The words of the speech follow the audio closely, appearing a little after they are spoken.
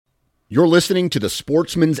You're listening to the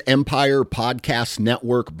Sportsman's Empire Podcast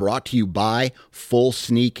Network, brought to you by Full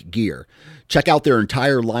Sneak Gear. Check out their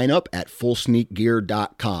entire lineup at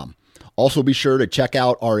fullsneakgear.com. Also be sure to check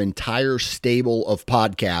out our entire stable of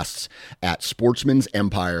podcasts at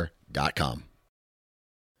sportsmansempire.com.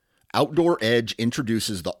 Outdoor Edge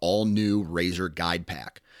introduces the all-new Razor Guide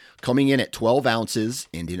Pack. Coming in at 12 ounces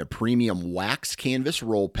and in a premium wax canvas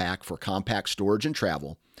roll pack for compact storage and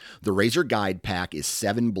travel, the Razor Guide Pack is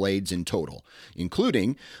 7 blades in total,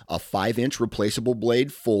 including a 5-inch replaceable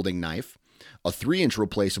blade folding knife, a 3-inch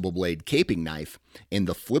replaceable blade caping knife, and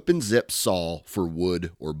the flip and zip saw for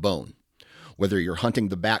wood or bone. Whether you're hunting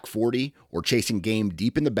the back 40 or chasing game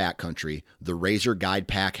deep in the backcountry, the Razor Guide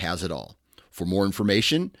Pack has it all. For more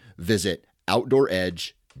information, visit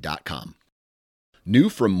OutdoorEdge.com. New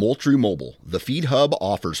from Moultrie Mobile, the Feed Hub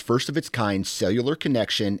offers first-of-its-kind cellular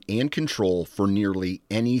connection and control for nearly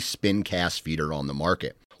any spin cast feeder on the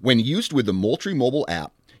market. When used with the Moultrie Mobile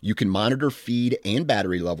app, you can monitor feed and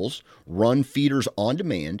battery levels, run feeders on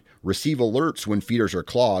demand, receive alerts when feeders are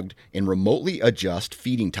clogged, and remotely adjust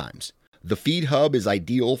feeding times. The Feed Hub is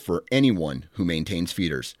ideal for anyone who maintains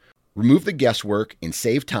feeders. Remove the guesswork and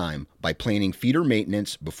save time by planning feeder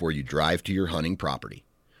maintenance before you drive to your hunting property.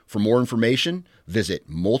 For more information, visit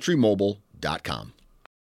MoultrieMobile.com.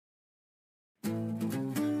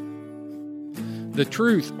 The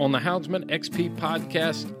truth on the Houndsman XP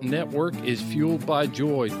Podcast Network is fueled by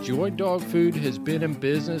Joy. Joy Dog Food has been in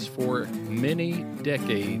business for many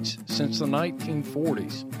decades, since the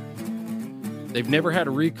 1940s. They've never had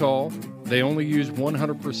a recall. They only use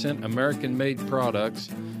 100% American-made products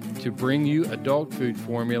to bring you a dog food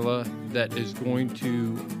formula that is going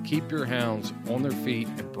to keep your hounds on their feet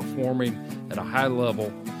and performing at a high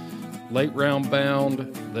level. Late round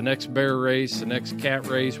bound, the next bear race, the next cat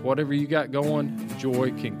race, whatever you got going,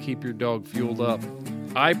 Joy can keep your dog fueled up.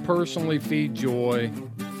 I personally feed Joy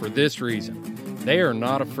for this reason. They are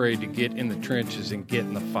not afraid to get in the trenches and get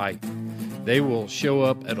in the fight. They will show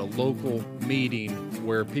up at a local meeting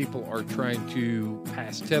where people are trying to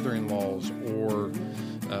pass tethering laws or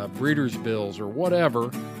breeders' bills or whatever,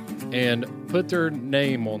 and put their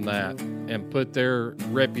name on that and put their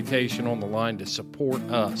reputation on the line to support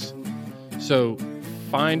us. So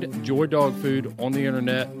find Joy Dog Food on the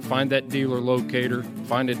internet, find that dealer locator,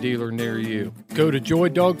 find a dealer near you. Go to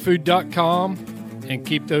joydogfood.com and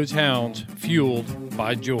keep those hounds fueled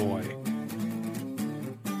by joy.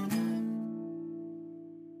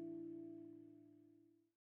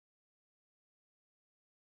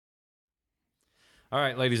 All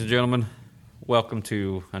right, ladies and gentlemen, welcome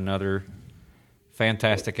to another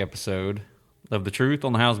fantastic episode of The Truth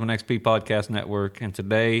on the Houndsman XP Podcast Network. And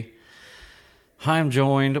today, I'm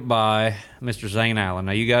joined by Mr. Zane Allen.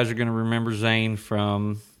 Now, you guys are going to remember Zane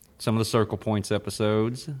from some of the Circle Points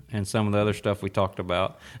episodes and some of the other stuff we talked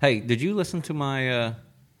about. Hey, did you listen to my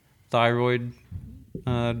thyroid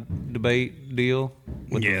debate deal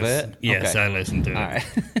with the vet? Yes, okay. I listened to it. All right.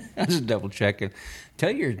 I was just double checking. Tell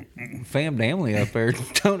your family up there,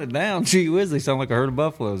 tone it down. Gee whiz, they sound like a herd of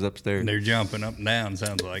buffaloes upstairs. They're jumping up and down,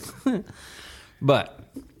 sounds like. But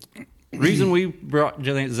reason we brought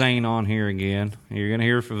Zane on here again, you're going to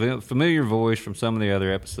hear a familiar voice from some of the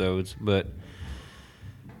other episodes, but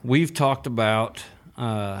we've talked about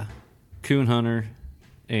coon hunter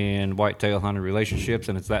and whitetail hunter relationships,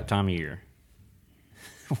 and it's that time of year.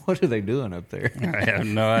 What are they doing up there? I have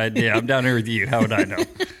no idea. I'm down here with you. How would I know?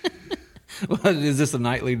 Well, is this a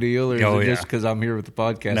nightly deal, or is it just because I'm here with the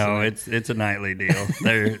podcast? No, it's a nightly deal.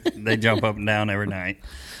 They jump up and down every night.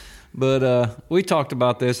 But we talked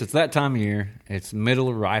about this. It's that time of year. It's middle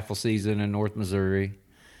of rifle season in North Missouri.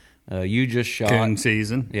 You just shot coon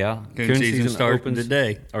season. Yeah, coon season starts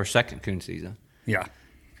today. Our second coon season. Yeah,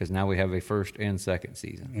 because now we have a first and second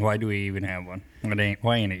season. Why do we even have one?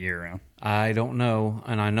 Why ain't it year round? I don't know,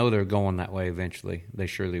 and I know they're going that way eventually. They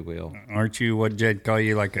surely will. Aren't you, what Jed call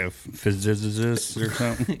you, like a physicist or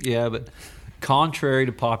something? Yeah, but contrary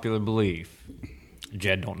to popular belief,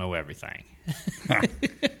 Jed don't know everything.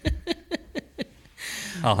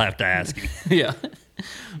 I'll have to ask him. Yeah.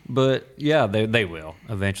 But, yeah, they will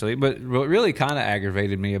eventually. But what really kind of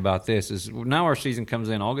aggravated me about this is now our season comes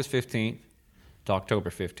in August 15th to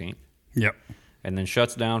October 15th. Yep. And then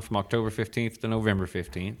shuts down from October 15th to November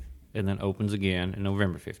 15th. And then opens again in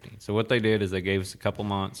November 15th. So what they did is they gave us a couple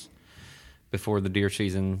months before the deer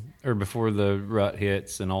season, or before the rut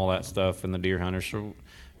hits and all that stuff, and the deer hunters. So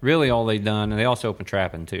really all they done, and they also open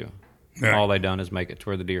trapping too. Right. All they done is make it to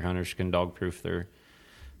where the deer hunters can dog-proof their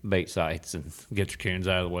bait sites and get their coons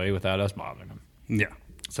out of the way without us bothering them. Yeah.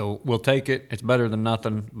 So we'll take it. It's better than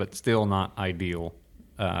nothing, but still not ideal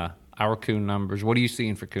our coon numbers. What are you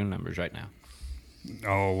seeing for coon numbers right now?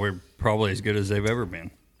 Oh, we're probably as good as they've ever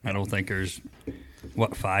been. I don't think there's,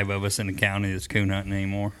 5 of us in the county that's coon hunting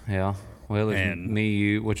anymore. Yeah. Well, there's And- me,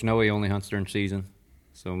 you, which Noe only hunts during season.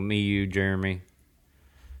 So me, you, Jeremy,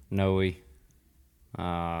 Noe,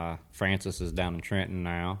 Francis is down in Trenton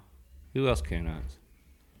now. Who else coon hunts?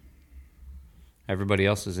 Everybody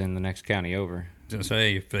else is in the next county over. To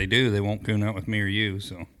say, if they do, they won't coon hunt with me or you.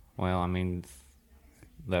 So, Well, I mean,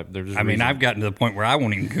 there's. I mean, I've gotten to the point where I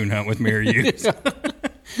won't even coon hunt with me or you. So.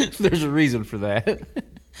 There's a reason for that.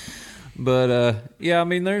 But yeah, I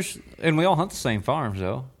mean, and we all hunt the same farms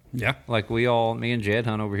though. Yeah. Like me and Jed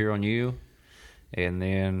hunt over here on you, and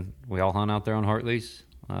then we all hunt out there on Hartley's.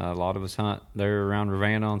 A lot of us hunt there around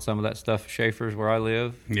Ravenna on some of that stuff. Schaefer's where I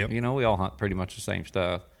live. Yep. You know, we all hunt pretty much the same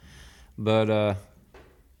stuff. But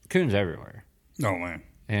coons everywhere, Oh man.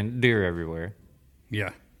 and deer everywhere.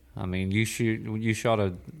 Yeah. I mean, you shot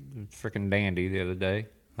a freaking dandy the other day.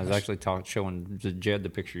 I was actually showing Jed the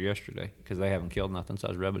picture yesterday because they haven't killed nothing, so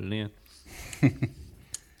I was rubbing it in.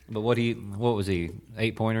 But what was he?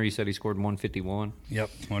 8-pointer. You said he scored 151. Yep.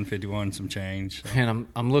 151, some change. So. And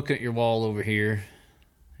I'm looking at your wall over here,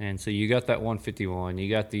 and so you got that 151. You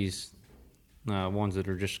got these ones that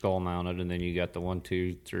are just skull mounted, and then you got the 1,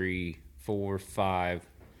 2, 3, 4, 5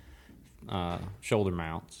 shoulder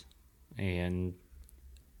mounts, and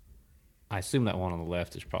I assume that one on the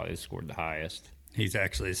left is probably scored the highest. He's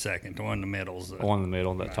actually second. The one in the middle's the One in the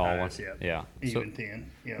middle, that tall one. highest, yeah. Yeah. So Even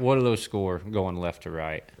 10. Yeah. what do those score going left to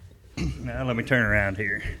right? Now let me turn around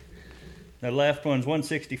here. The left one's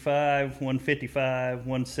 165, 155,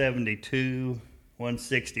 172,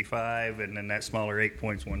 165, and then that smaller 8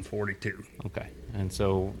 points 142. Okay. And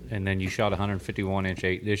then you shot 151 inch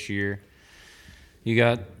 8 this year. You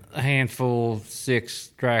got a handful,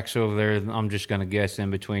 6 tracks over there. I'm just going to guess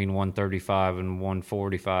in between 135 and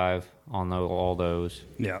 145 on all those.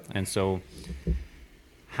 Yeah. And so,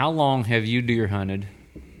 how long have you deer hunted?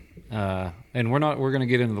 And we're going to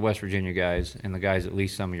get into the West Virginia guys and the guys that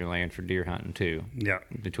lease some of your land for deer hunting too. Yeah.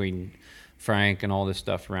 Between Frank and all this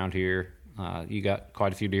stuff around here, you got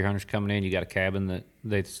quite a few deer hunters coming in. You got a cabin that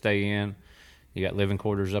they stay in. You got living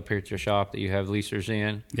quarters up here at your shop that you have leasers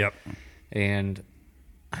in. Yep. And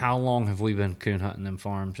how long have we been coon hunting them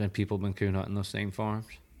farms and people been coon hunting those same farms?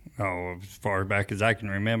 Oh, as far back as I can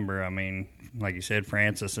remember. I mean, like you said,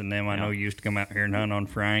 Francis and them, I know used to come out here and hunt on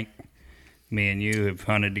Frank. Me and you have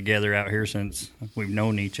hunted together out here since we've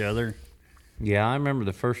known each other. Yeah, I remember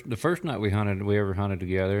the first night we ever hunted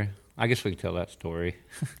together. I guess we can tell that story.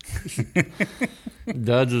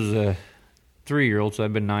 Duds was a 3-year-old, so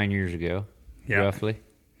that'd been 9 years ago, roughly.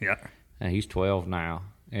 Yeah. And he's 12 now.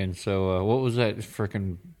 And so, what was that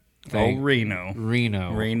freaking thing? Oh, Reno.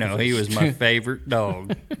 Reno. He was my favorite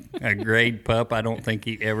dog. A grade pup. I don't think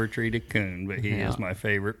he ever treated coon, but he is my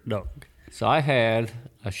favorite dog. So I had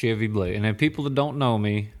a Chevy Blaze. And then people that don't know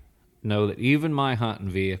me know that even my hunting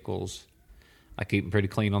vehicles, I keep them pretty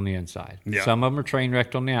clean on the inside. Yeah. Some of them are train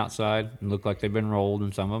wrecked on the outside and look like they've been rolled,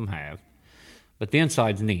 and some of them have. But the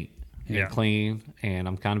inside's neat and clean, and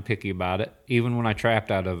I'm kind of picky about it. Even when I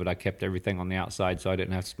trapped out of it, I kept everything on the outside so I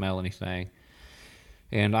didn't have to smell anything.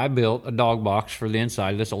 And I built a dog box for the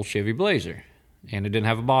inside of this old Chevy Blazer, and it didn't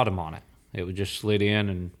have a bottom on it. It was just slid in,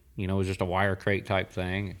 and it was just a wire crate type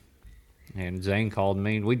thing. And Zane called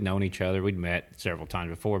me. We'd known each other. We'd met several times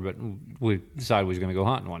before, but we decided we was going to go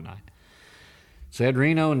hunting one night. So I had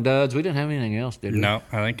Reno and Duds. We didn't have anything else, did we? No,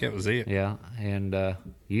 I think that was it. Yeah, and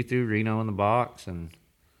you threw Reno in the box, and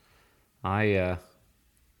I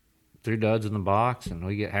threw Duds in the box, and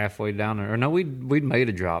we get halfway down there. Or no, we'd made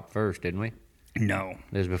a drop first, didn't we? No.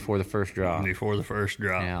 It was before the first drop. Before the first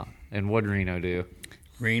drop. Yeah, and what did Reno do?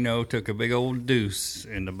 Reno took a big old deuce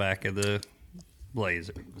in the back of the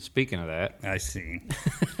Blazer. Speaking of that, I seen.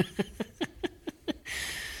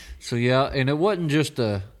 so yeah, and it wasn't just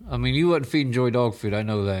you wasn't feeding Joy dog food, I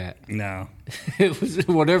know that. No. It was,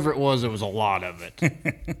 whatever it was a lot of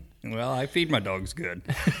it. Well, I feed my dogs good.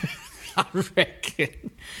 I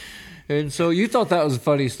reckon. And so you thought that was the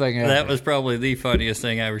funniest thing ever. That was probably the funniest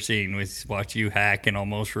thing I ever seen, was watch you hack and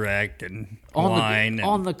almost wreck and whine.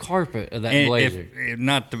 On the carpet of that Blazer.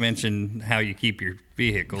 Not to mention how you keep your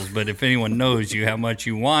vehicles, but if anyone knows you, how much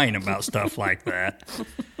you whine about stuff like that.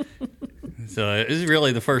 So it was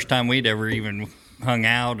really the first time we'd ever even hung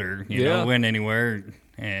out or went anywhere,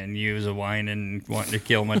 and you was a whining, wanting to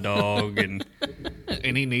kill my dog, and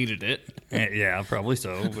he needed it. Yeah, probably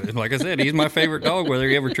so. But like I said, he's my favorite dog, whether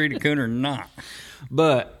he ever treated coon or not.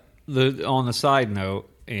 But on the side note,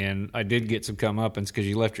 and I did get some comeuppance because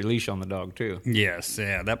you left your leash on the dog too. Yes,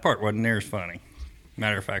 yeah, that part wasn't near as funny.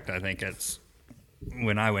 Matter of fact, I think that's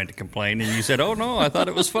when I went to complain, and you said, "Oh no, I thought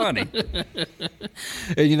it was funny."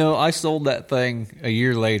 And, you know, I sold that thing a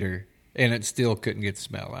year later, and it still couldn't get the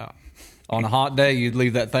smell out. On a hot day, you'd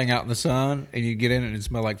leave that thing out in the sun, and you'd get in it, and it'd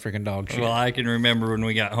smell like freaking dog shit. Well, I can remember when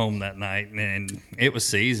we got home that night, and it was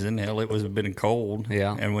season. Hell, it was been cold.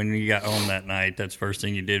 Yeah. And when you got home that night, that's the first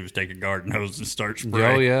thing you did was take a garden hose and start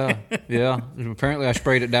spraying. Oh, yeah. Yeah. Apparently, I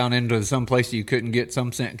sprayed it down into some place you couldn't get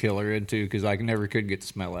some scent killer into because I never could get the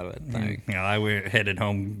smell out of that thing. Yeah, headed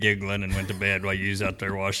home giggling and went to bed while you was out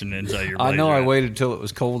there washing the inside of your blazer. I know I waited until it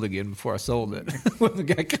was cold again before I sold it. When the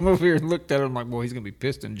guy came over here and looked at it, I'm like, boy, he's going to be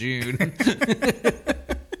pissed in June.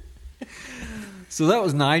 So that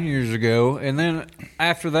was 9 years ago. And then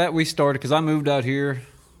after that, we started, because I moved out here,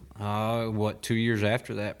 2 years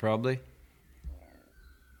after that, probably?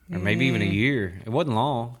 Or maybe even a year. It wasn't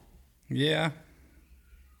long. Yeah.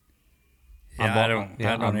 Yeah, I don't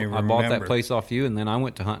even remember. I bought that place off you, and then I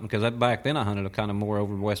went to hunting, because back then I hunted kind of more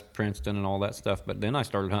over West Princeton and all that stuff, but then I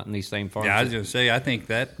started hunting these same farms. Yeah, I was going to say, I think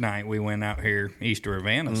that night we went out here east of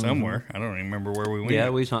Ravenna somewhere. I don't even remember where we went. Yeah,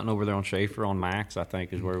 we was hunting over there on Schaefer, on Max, I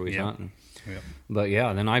think, is where we was hunting. Yep. But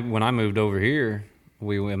yeah, then when I moved over here,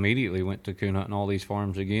 we immediately went to coon hunting all these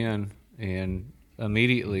farms again, and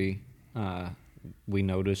immediately we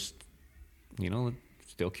noticed,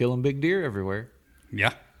 still killing big deer everywhere.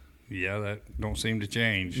 Yeah. Yeah, that don't seem to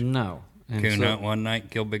change. No. And Coon hunt one night,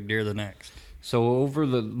 kill big deer the next. So over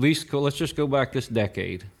the least, let's just go back this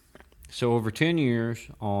decade. So over 10 years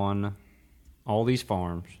on all these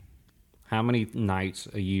farms, how many nights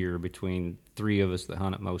a year between three of us that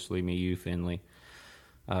hunt it mostly, me, you, Finley?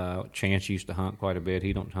 Chance used to hunt quite a bit.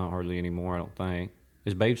 He don't hunt hardly anymore, I don't think.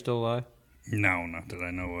 Is Babe still alive? No, not that I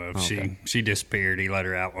know of. Okay. She disappeared. He let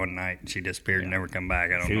her out one night, and she disappeared and never come back.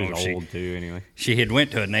 I don't know. She was old, too, anyway. She had went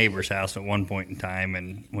to a neighbor's house at one point in time,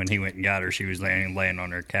 and when he went and got her, she was laying on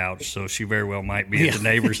her couch. So she very well might be at the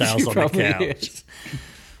neighbor's house on the couch. Is.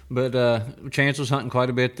 But Chance was hunting quite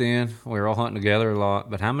a bit then. We were all hunting together a lot.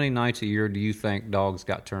 But how many nights a year do you think dogs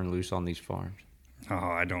got turned loose on these farms? Oh,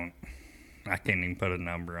 I can't even put a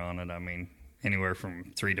number on it. I mean, anywhere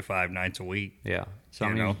from 3 to 5 nights a week. Yeah. So,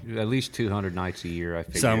 at least 200 nights a year, I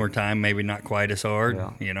figure. Summertime, maybe not quite as hard,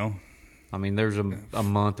 I mean, there's a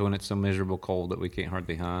month when it's so miserable cold that we can't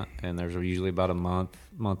hardly hunt. And there's usually about a month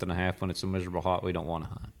and a half when it's so miserable hot we don't want to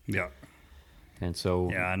hunt. Yeah. And so...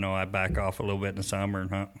 Yeah, I know I back off a little bit in the summer and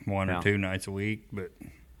hunt 1 or 2 nights a week, but...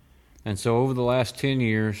 And so over the last 10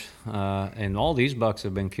 years, and all these bucks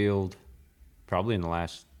have been killed probably in the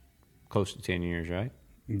last close to 10 years, right?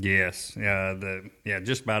 Yes.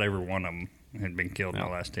 Just about every one of them had been killed in the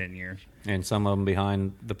last 10 years. And some of them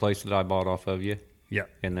behind the place that I bought off of you. Yeah.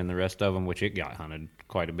 And then the rest of them, which it got hunted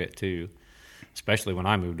quite a bit too. Especially when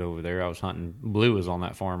I moved over there, I was hunting. Blue was on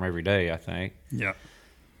that farm every day, I think. Yeah.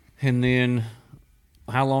 And then,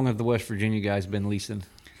 how long have the West Virginia guys been leasing?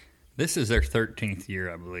 This is their 13th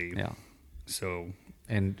year, I believe. Yeah. So.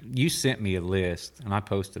 And you sent me a list, and I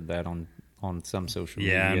posted that on some social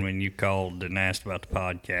media. Yeah, and when you called and asked about the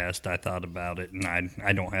podcast, I thought about it, and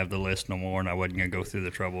I don't have the list no more, and I wasn't going to go through the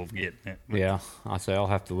trouble of getting it. But yeah, I say I'll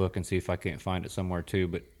have to look and see if I can't find it somewhere too.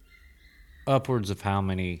 But upwards of how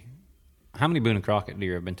many Boone and Crockett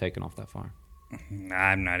deer have been taken off that farm?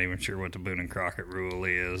 I'm not even sure what the Boone and Crockett rule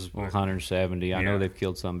is. Well, 170. I know they've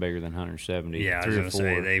killed some bigger than 170. Yeah, I was 3 or going to 4.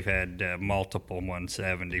 say they've had multiple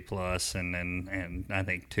 170 plus, and I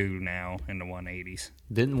think 2 now in the 180s.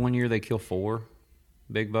 Didn't one year they kill 4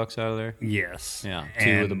 big bucks out of there? Yes. Yeah,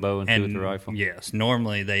 2 with the bow and 2 with the rifle. Yes,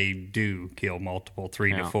 normally they do kill multiple,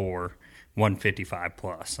 3 to 4, 155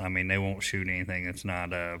 plus. I mean, they won't shoot anything that's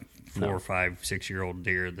not a 4 or 5, 6 year old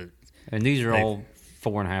deer. And these are all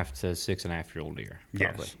 4.5 to 6.5 year old deer,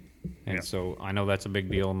 probably. Yes. And so I know that's a big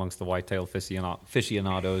deal amongst the whitetail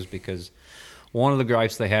aficionados because one of the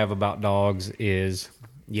gripes they have about dogs is,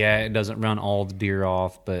 it doesn't run all the deer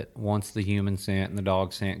off, but once the human scent and the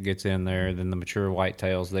dog scent gets in there, then the mature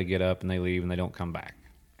whitetails, they get up and they leave and they don't come back.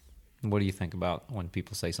 What do you think about when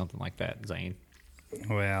people say something like that, Zane?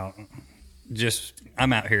 Well,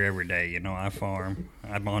 I'm out here every day, I farm.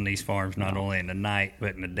 I'm on these farms not only in the night,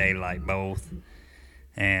 but in the daylight both.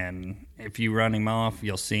 And if you run him off,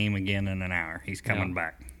 you'll see him again in an hour. He's coming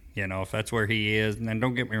back. If that's where he is. And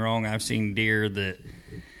don't get me wrong, I've seen deer that,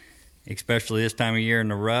 especially this time of year in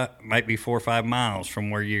the rut, might be 4 or 5 miles from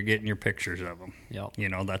where you're getting your pictures of them. Yep.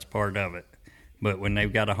 That's part of it. But when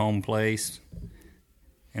they've got a home place,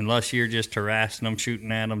 unless you're just harassing them,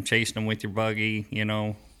 shooting at them, chasing them with your buggy,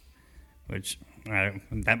 which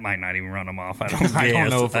that might not even run them off. I don't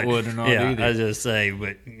know if it would or not either. I was just say,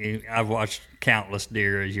 but I've watched countless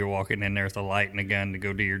deer as you're walking in there with a light and a gun to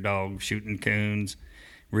go to your dog, shooting coons,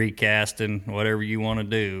 recasting, whatever you want to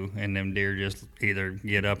do, and them deer just either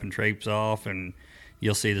get up and traipse off, and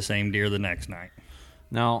you'll see the same deer the next night.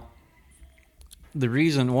 Now,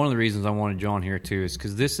 one of the reasons I wanted John here too is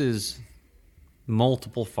because this is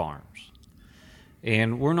multiple farms,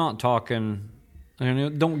 and we're not talking.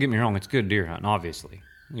 And don't get me wrong, it's good deer hunting, obviously.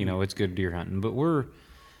 It's good deer hunting, but we're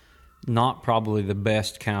not probably the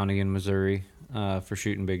best county in Missouri for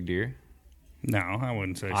shooting big deer. No, I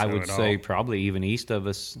wouldn't say so I would at say all. probably even east of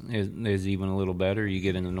us is even a little better. You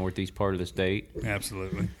get in the northeast part of the state.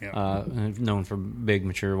 Absolutely. Yeah. Known for big,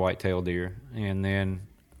 mature whitetail deer. And then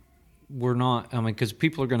we're not, because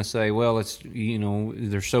people are going to say, well, it's,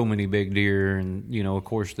 there's so many big deer, and, of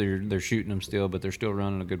course they're shooting them still, but they're still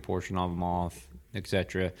running a good portion of them off,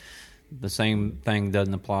 etc. The same thing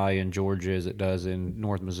doesn't apply in Georgia as it does in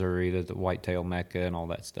North Missouri, the whitetail mecca and all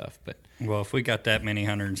that stuff. But Well, if we got that many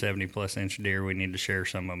 170-plus inch deer, we need to share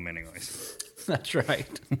some of them anyways. that's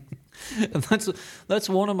right. And that's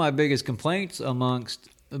one of my biggest complaints amongst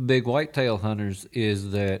big whitetail hunters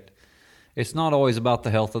is that it's not always about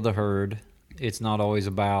the health of the herd. It's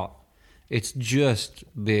just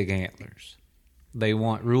big antlers. They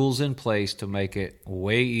want rules in place to make it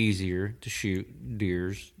way easier to shoot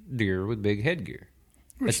deer with big headgear.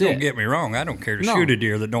 Which don't get me wrong, I don't care to No. shoot a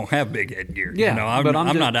deer that don't have big headgear. Yeah, but I'm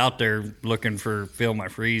I'm not out there looking for fill my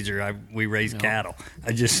freezer. We raise cattle.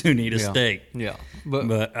 I just soon eat a steak. Yeah,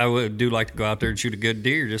 But I do like to go out there and shoot a good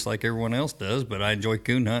deer, just like everyone else does. But I enjoy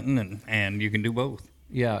coon hunting, and you can do both.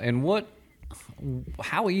 yeah. And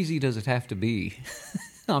how easy does it have to be?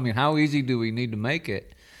 How easy do we need to make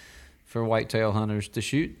it for whitetail hunters to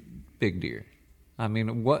shoot big deer?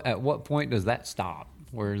 At what point does that stop?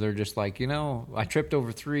 Where they're just like, I tripped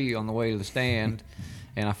over 3 on the way to the stand,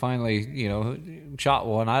 and I finally, shot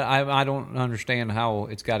one. I don't understand how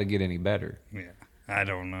it's got to get any better. Yeah, I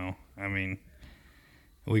don't know.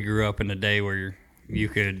 We grew up in a day where you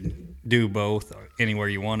could do both anywhere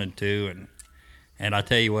you wanted to, and I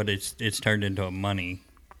tell you what, it's turned into a money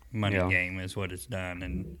game is what it's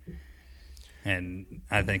done, and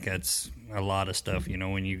I think that's a lot of stuff.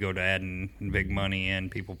 When you go to adding big money in,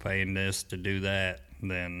 people paying this to do that,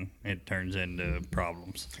 then it turns into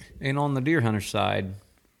problems. And on the deer hunter side,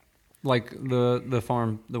 like the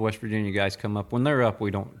farm, the West Virginia guys come up. When they're up, we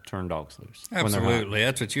don't turn dogs loose. when they're hunting. Absolutely.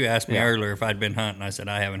 That's what you asked me Yeah. earlier if I'd been hunting. I said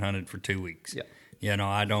I haven't hunted for 2 weeks. Yeah.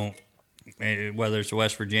 I don't, whether it's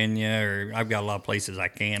West Virginia or I've got a lot of places I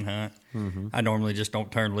can hunt. Mm-hmm. I normally just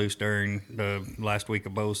don't turn loose during the last week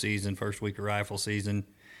of bow season, first week of rifle season,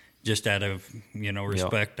 just out of,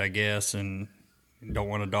 respect, I guess, and don't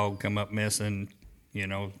want a dog come up missing,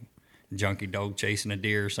 junkie dog chasing a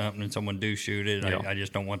deer or something, and someone do shoot it. Yeah. I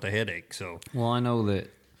just don't want the headache. So, Well, I know that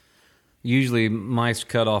usually mice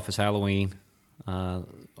cut off is Halloween.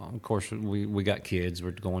 Of course, we got kids.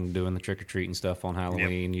 We're doing the trick or treating stuff on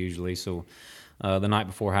Halloween usually. So the night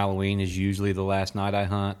before Halloween is usually the last night I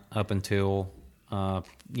hunt up until the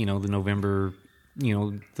November.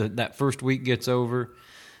 That first week gets over,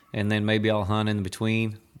 and then maybe I'll hunt in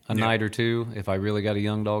between a night or two if I really got a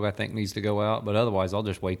young dog I think needs to go out. But otherwise, I'll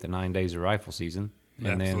just wait the 9 days of rifle season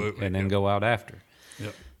and then go out after.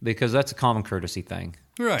 Yep. Because that's a common courtesy thing,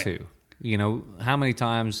 Right. too. How many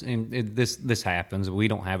times this happens? We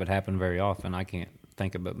don't have it happen very often. I can't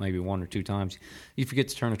think of it, maybe 1 or 2 times. You forget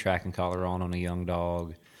to turn a tracking collar on a young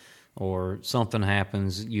dog, or something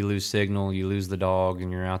happens, you lose signal, you lose the dog, and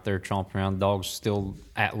you're out there chomping around. The dog's still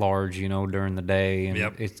at large, during the day. And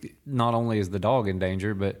it's not only is the dog in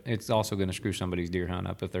danger, but it's also going to screw somebody's deer hunt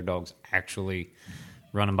up if their dog's actually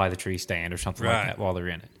running by the tree stand or something like that while they're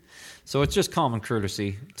in it. So it's just common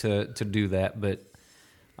courtesy to do that. But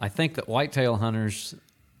I think that whitetail hunters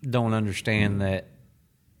don't understand that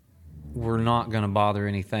we're not going to bother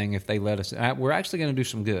anything if they let us. We're actually going to do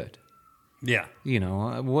some good. Yeah.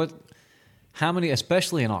 How many,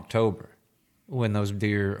 especially in October, when those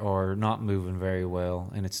deer are not moving very well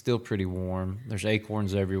and it's still pretty warm. There's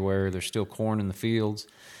acorns everywhere. There's still corn in the fields.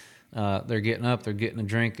 They're getting up, they're getting a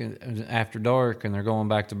drink after dark, and they're going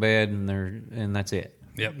back to bed, and that's it.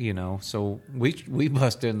 Yep. So we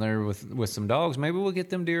bust in there with some dogs. Maybe we'll get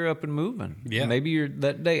them deer up and moving. Yeah. Maybe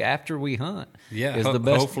that day after we hunt. Yeah. Is the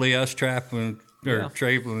best. Hopefully us traveling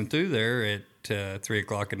through there at 3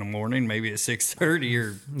 o'clock in the morning, maybe at 6:30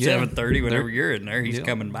 or 7:30, whenever you're in there, he's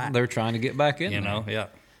coming back. They're trying to get back in.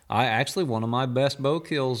 One of my best bow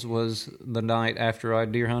kills was the night after I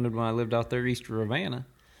deer hunted when I lived out there east of Ravenna.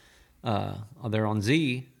 There on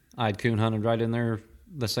Z, I'd coon hunted right in there,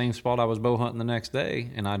 the same spot I was bow hunting the next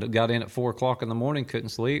day, and I got in at 4 o'clock in the morning, couldn't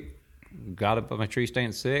sleep, got up at my tree stand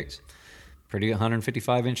at 6, pretty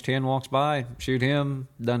 155-inch 10 walks by, shoot him,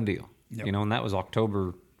 done deal. Yep. And that was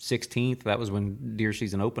October 16th. That was when deer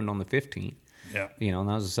season opened on the 15th. Yeah. You know, and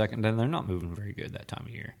that was the second. Then they're not moving very good that time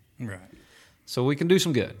of year. Right. So we can do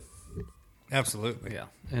some good. Absolutely. Yeah.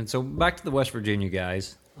 And so back to the West Virginia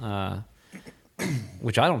guys,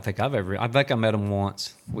 which I don't think I think I met them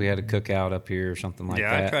once. We had a cookout up here or something like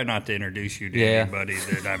that. Yeah, I try not to introduce you to Yeah. anybody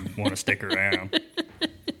that I want to stick around.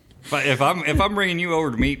 But if I'm bringing you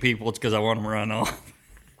over to meet people, it's because I want them to run off.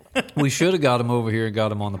 We should have got them over here and got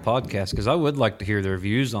them on the podcast because I would like to hear their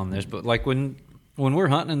views on this. But like when we're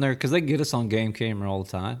hunting in there, because they get us on game camera all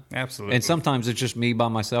the time. Absolutely. And sometimes it's just me by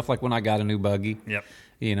myself. Like when I got a new buggy. Yep.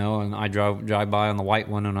 You know, and I drive by on the white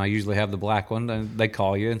one, and I usually have the black one. And they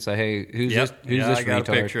call you and say, "Hey, who's this? Who's this I got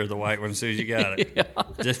retard?" a picture of the white one as soon as you got it.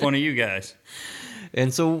 Just one of you guys.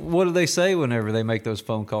 And so, what do they say whenever they make those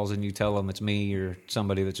phone calls and you tell them it's me or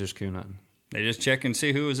somebody that's just coon hunting? They just check and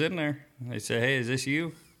see who was in there. They say, "Hey, is this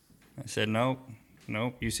you?" I said, "Nope.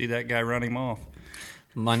 You see that guy, run him off."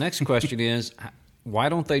 My next question is, why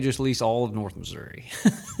don't they just lease all of North Missouri?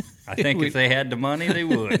 I think if they had the money, they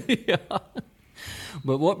would. Yeah.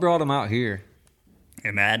 But what brought them out here?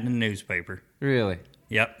 An ad in the newspaper. Really?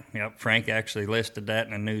 Yep. Frank actually listed that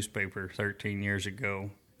in a newspaper 13 years ago.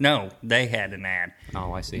 No, they had an ad.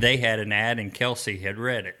 Oh, I see. They had an ad, and Kelsey had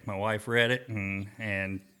read it. My wife read it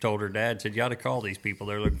and told her dad, said, "You ought to call these people.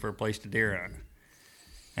 They're looking for a place to deer hunt."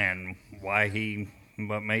 And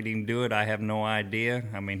what made him do it, I have no idea.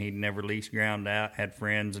 I mean, he'd never leased ground out, had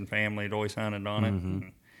friends and family that always hunted on it. Mm-hmm.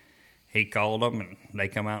 And he called them, and they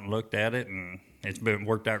come out and looked at it, and it's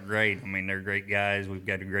worked out great. I mean, they're great guys. We've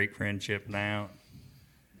got a great friendship now.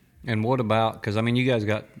 And what about, because, I mean, you guys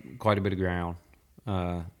got quite a bit of ground.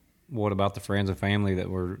 What about the friends and family that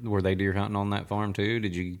were they deer hunting on that farm too?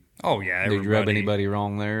 Did you Everybody, rub anybody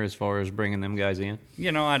wrong there as far as bringing them guys in?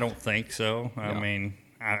 I don't think so. Yeah. I mean,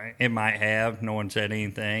 it might have. No one said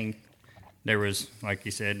anything. There was, like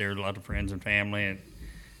you said, there were a lot of friends and family,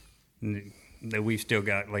 and that we've still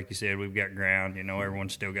got, like you said, we've got ground.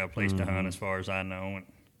 Everyone's still got a place to hunt as far as I know,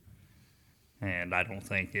 and I don't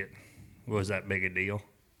think it was that big a deal.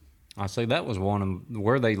 I say that was one of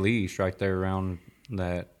where they leased right there around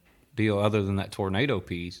that deal. Other than that tornado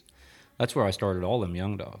piece, that's where I started all them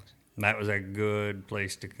young dogs. That was a good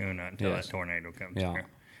place to coon hunt until Yes. that tornado comes Yeah. through.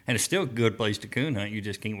 And it's still a good place to coon hunt. You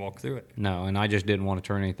just can't walk through it. No, and I just didn't want to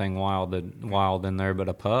turn anything wild in there. But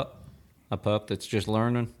a pup that's just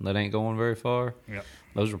learning, that ain't going very far. Yep.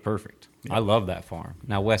 Those were perfect. I love that farm.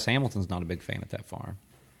 Now Wes Hamilton's not a big fan of that farm.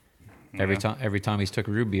 Every time he's took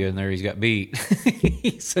Ruby in there, he's got beat.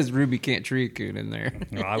 He says Ruby can't tree a coon in there.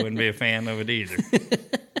 Well, I wouldn't be a fan of it either.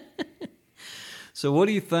 So what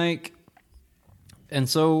do you think? And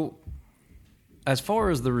so, as far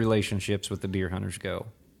as the relationships with the deer hunters go,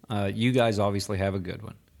 you guys obviously have a good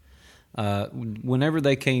one. Whenever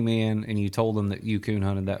they came in and you told them that you coon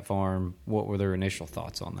hunted that farm, what were their initial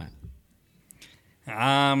thoughts on that?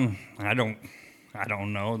 I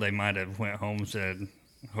don't know. They might have went home and said,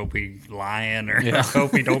 "Hope he's lying," or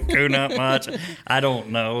 "Hope he don't coon up much." I don't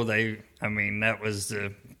know. That was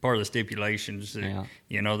part of the stipulations. That,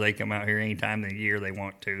 they come out here any time of the year they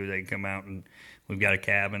want to. They come out, and we've got a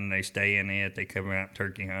cabin. They stay in it. They come out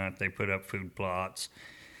turkey hunt. They put up food plots.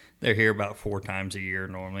 They're here about 4 times a year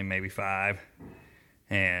normally, maybe 5.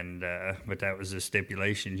 And but that was the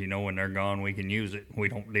stipulations. When they're gone, we can use it. We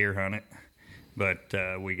don't deer hunt it, but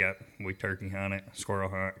we turkey hunt it, squirrel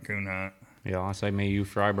hunt, coon hunt. Yeah, I say me, you,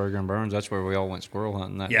 Freiberger, and Burns. That's where we all went squirrel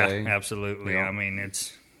hunting that day. Yeah, absolutely. Yeah. I mean,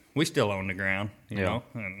 we still own the ground, you know.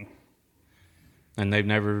 And they've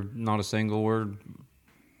never, not a single word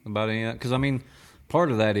about any of that. Because, I mean,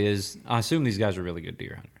 part of that is, I assume these guys are really good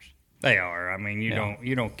deer hunters. They are. I mean,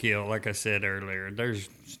 you don't kill. Like I said earlier, there's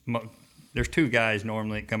 2 guys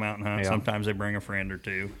normally that come out and hunt. Yeah. Sometimes they bring a friend or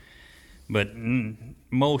 2. But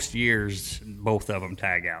most years, both of them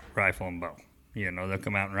tag out, rifle and bow. They'll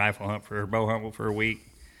come out and rifle hunt bow hunt for a week.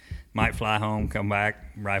 Might fly home, come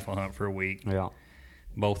back, rifle hunt for a week. Yeah.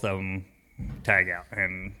 Both of them tag out,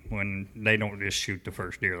 and when they don't just shoot the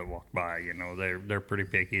first deer that walk by, they're pretty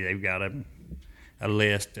picky. They've got a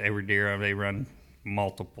list. Every deer they run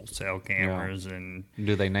multiple cell cameras, and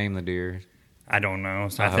Do they name the deer? I don't know.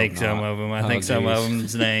 So I I think hope some not. of them. I think some of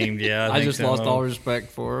them's named. Yeah, I just lost all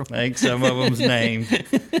respect for them. I think some of them's named.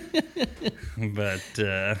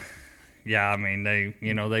 But yeah, I mean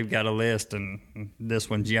they've got a list, and this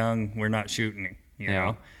one's young. We're not shooting him, you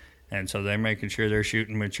know, and so they're making sure they're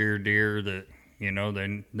shooting mature deer that they know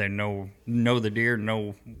the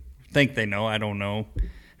deer. Think they know. I don't know.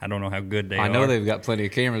 I don't know how good they are. I know they've got plenty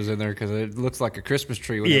of cameras in there because it looks like a Christmas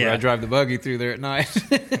tree whenever I drive the buggy through there at night.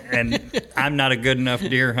 And I'm not a good enough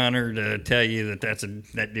deer hunter to tell you that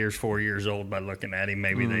that deer's 4 years old by looking at him.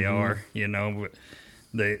 Maybe they are, but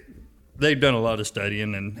they've done a lot of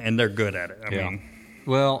studying and they're good at it. I mean,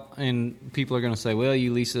 well, and people are going to say, well,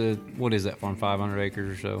 you lease what is that farm, 500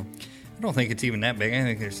 acres or so? I don't think it's even that big. I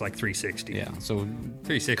think it's like 360. Yeah, so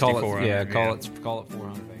 360, call it, 400. Call it 400 acres.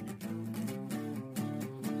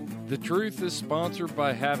 The Truth is sponsored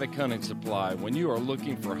by Havoc Hunting Supply. When you are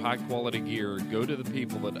looking for high-quality gear, go to the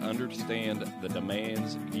people that understand the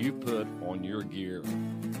demands you put on your gear.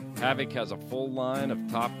 Havoc has a full line of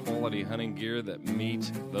top-quality hunting gear that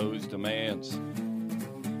meets those demands.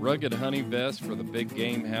 Rugged hunting vests for the big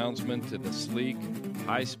game houndsman to the sleek,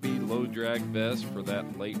 high-speed, low-drag vest for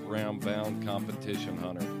that late round-bound competition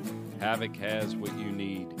hunter. Havoc has what you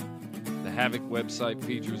need. The Havoc website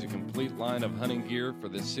features a complete line of hunting gear for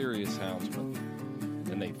the serious houndsman,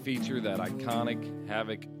 and they feature that iconic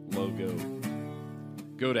Havoc logo.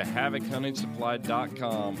 Go to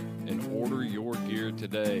HavocHuntingSupply.com and order your gear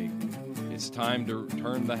today. It's time to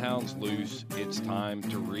turn the hounds loose. It's time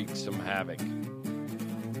to wreak some havoc. And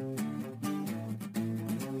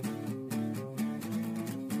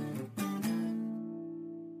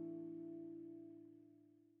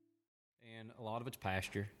a lot of it's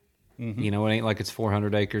pasture. Mm-hmm. It ain't like it's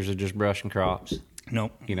 400 acres of just brush and crops.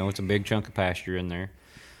 Nope. It's a big chunk of pasture in there.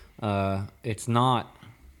 It's not,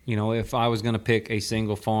 if I was going to pick a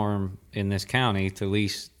single farm in this county to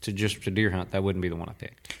lease to deer hunt, that wouldn't be the one I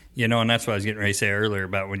picked. And that's what I was getting ready to say earlier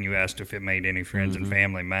about when you asked if it made any friends and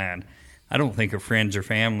family mad. I don't think of friends or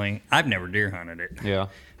family. I've never deer hunted it. Yeah.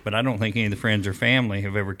 But I don't think any of the friends or family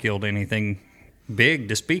have ever killed anything big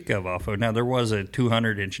to speak of off of it. Now, there was a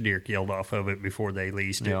 200-inch deer killed off of it before they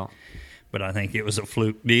leased it. Yeah. But I think it was a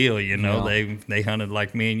fluke deal, Yeah. They hunted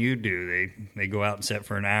like me and you do. They go out and sit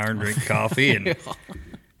for an hour and drink coffee, and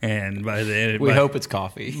and by the end, we hope it's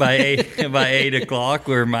coffee. by 8 o'clock,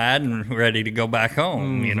 we're mad and ready to go back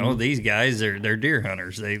home. Mm-hmm. These guys they're deer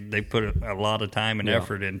hunters. They put a lot of time and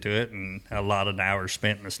effort into it, and a lot of hours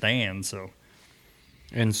spent in the stand. So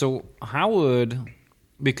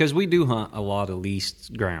because we do hunt a lot of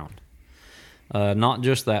leased ground, not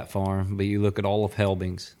just that farm, but you look at all of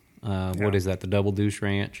Helbing's. What is that? The Double Deuce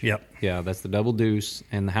Ranch. Yep. Yeah, that's the Double Deuce.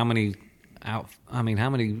 And how many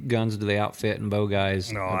guns do they outfit and bow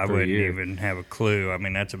guys? No, I wouldn't even have a clue. I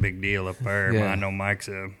mean, that's a big deal up there. Yeah. I know Mike's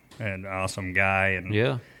an awesome guy,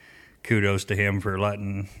 and kudos to him for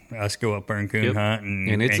letting us go up there and coon hunt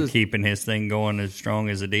and keeping his thing going as strong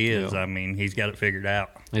as it is. I mean, he's got it figured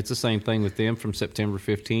out. It's the same thing with them from September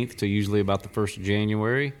 15th to usually about the 1st of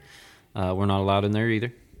January. We're not allowed in there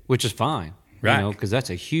either, which is fine. Right. Because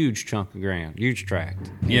that's a huge chunk of ground, huge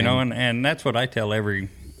tract. And that's what I tell every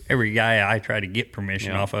guy I try to get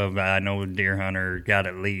permission off of. I know a deer hunter got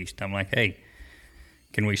at least. I'm like, hey,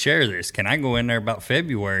 can we share this? Can I go in there about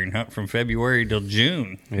February and hunt from February till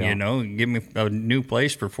June? Yeah. Give me a new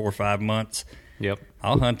place for 4 or 5 months. Yep.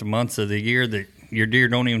 I'll hunt the months of the year that your deer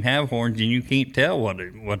don't even have horns and you can't tell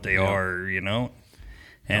what they are,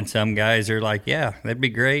 And some guys are like, yeah, that'd be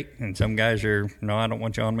great. And some guys are, no, I don't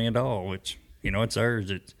want you on me at all, which... it's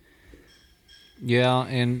theirs.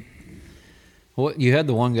 And you had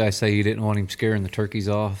the one guy say you didn't want him scaring the turkeys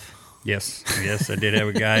off. Yes, I did have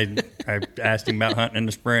a guy. I asked him about hunting in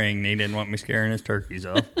the spring, and he didn't want me scaring his turkeys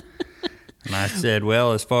off. And I said,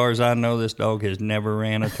 well, as far as I know, this dog has never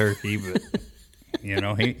ran a turkey, but he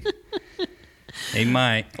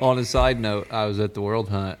might. On a side note, I was at the World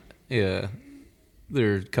Hunt a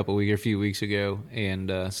few weeks ago,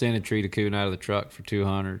 and sent a tree to coon out of the truck for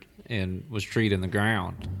 200. And was treed in the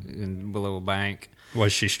ground below a bank.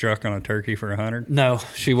 Was she struck on a turkey for 100? No,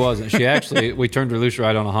 she wasn't. She actually, we turned her loose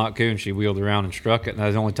right on a hot coon. She wheeled around and struck it. And that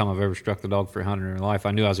was the only time I've ever struck the dog for 100 in her life.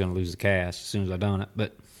 I knew I was going to lose the cast as soon as I done it.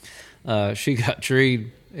 But she got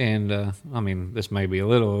treed, and this may be a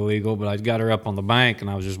little illegal, but I got her up on the bank, and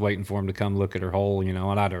I was just waiting for him to come look at her hole, and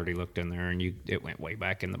I'd already looked in there, and it went way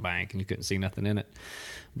back in the bank, and you couldn't see nothing in it.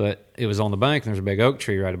 But it was on the bank, and there's a big oak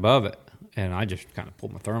tree right above it. And I just kind of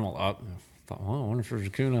pulled my thermal up and thought, well, I wonder if there's a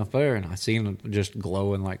coon up there. And I seen it just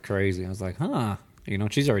glowing like crazy. I was like,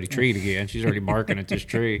 she's already treed again. She's already barking at this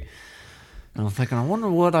tree. And I'm thinking, I wonder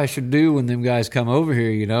what I should do when them guys come over here,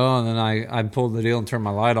 And then I pulled the deal and turned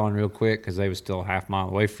my light on real quick because they was still a half mile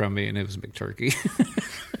away from me, and it was a big turkey.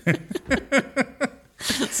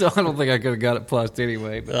 So I don't think I could have got it plussed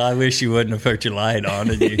anyway. But. I wish you wouldn't have put your light on.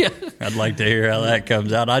 I'd like to hear how that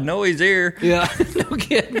comes out. I know he's here. Yeah, no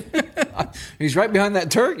kidding. He's right behind that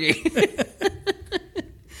turkey.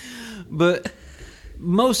 But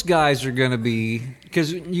most guys are going to be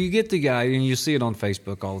Because you get the guy, and you see it on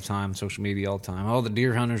Facebook all the time, social media all the time. Oh, the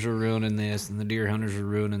deer hunters are ruining this, and the deer hunters are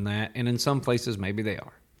ruining that. And in some places, maybe they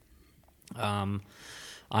are.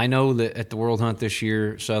 I know that at the World Hunt this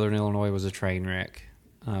year, Southern Illinois was a train wreck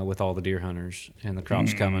with all the deer hunters and the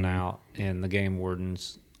crops coming out and the game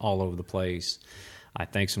wardens all over the place. I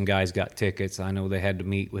think some guys got tickets. I know they had to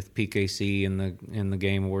meet with PKC and the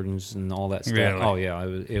game wardens and all that stuff. Really? Oh, yeah,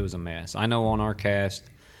 it was a mess. I know on our cast,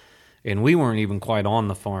 and we weren't even quite on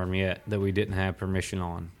the farm yet that we didn't have permission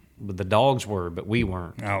on. But the dogs were, but we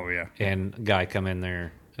weren't. Oh, yeah. And a guy come in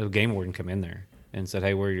there, a game warden come in there and said,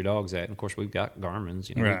 hey, where are your dogs at? And, of course, we've got Garmin's.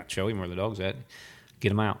 You know, Right. we show him where the dog's at. Get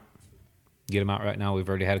them out. Get them out right now. We've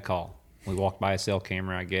already had a call. We walked by a cell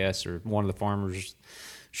camera, I guess, or one of the farmers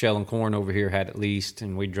shelling corn over here had at least,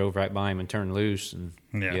 and we drove right by him and turned loose. And,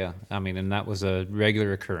 Yeah. I mean, and that was a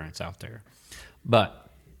regular occurrence out there. But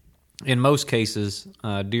in most cases,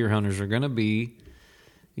 deer hunters are going to be,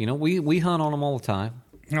 you know, we hunt on them all the time.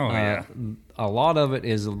 Oh, yeah. A lot of it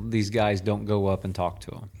is these guys don't go up and talk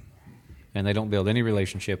to them, and they don't build any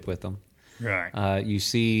relationship with them. Right. You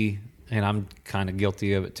see, and I'm kind of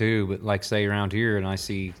guilty of it too, but like say around here and I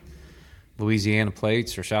see Louisiana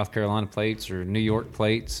plates or South Carolina plates or New York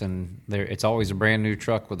plates, and it's always a brand new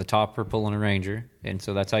truck with a topper pulling a Ranger, and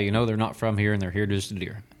so that's how you know they're not from here and they're here just to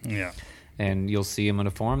deer. Yeah. And you'll see them in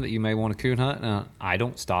a farm that you may want to coon hunt. Now, I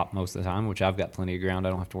don't stop most of the time, which I've got plenty of ground. I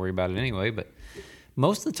don't have to worry about it anyway, but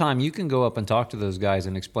most of the time you can go up and talk to those guys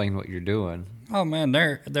and explain what you're doing. Oh man,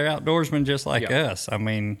 they're outdoorsmen just like Yeah. us. I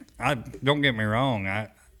mean, don't get me wrong.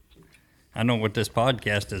 I know what this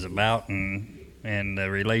podcast is about and the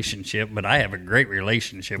relationship, but I have a great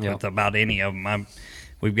relationship Yeah. with about any of them.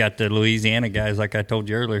 We've got the Louisiana guys, like I told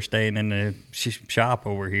you earlier, staying in the shop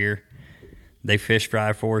over here. They fish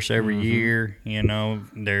fry for us every year. You know,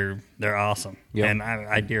 they're awesome. Yep. And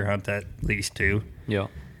I deer hunt that lease too. Yeah.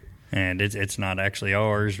 And it's not actually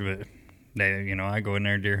ours, but they, you know, I go in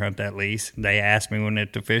there and deer hunt that lease. They ask me when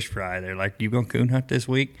it's to fish fry. They're like, "You gonna coon hunt this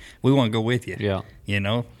week? We want to go with you." Yeah. You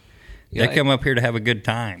know, Yeah, they come up here to have a good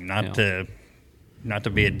time, not to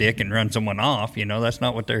be a dick and run someone off. You know, that's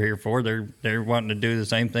not what they're here for. They're wanting to do the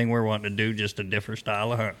same thing we're wanting to do, just a different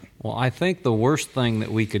style of hunting. Well, I think the worst thing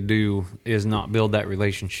that we could do is not build that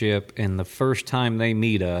relationship, and the first time they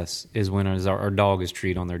meet us is when our dog is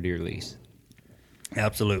treed on their deer lease.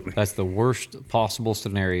 Absolutely. That's the worst possible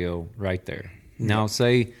scenario right there. Now,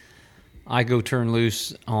 say I go turn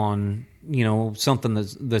loose on, you know, something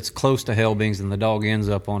that's close to Helbings, and the dog ends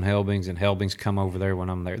up on Helbings, and Helbings come over there when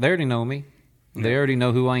I'm there. They already know me. They already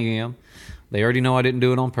know who I am. They already know I didn't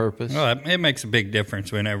do it on purpose. Well, it makes a big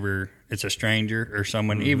difference whenever it's a stranger or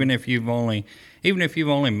someone, even if you've only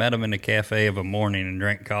met them in a cafe of a morning and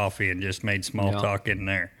drank coffee and just made small talk in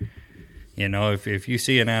there. You know, if you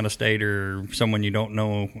see an out-of-stater or someone you don't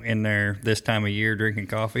know in there this time of year drinking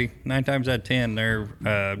coffee, 9 times out of 10 they're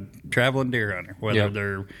traveling deer hunter, whether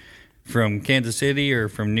they're from Kansas City or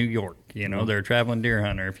from New York. You know, they're a traveling deer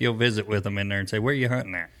hunter. If you'll visit with them in there and say, "Where are you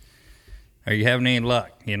hunting at? Are you having any luck?"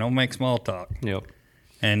 You know, make small talk. Yep.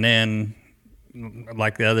 And then,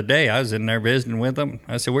 like the other day, I was in there visiting with them.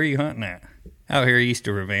 I said, "Where are you hunting at?" "Out here east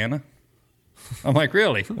of Ravenna." I'm like,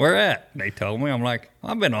 "Really? Where at?" They told me. I'm like,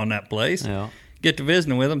 "I've been on that place." Yeah. Get to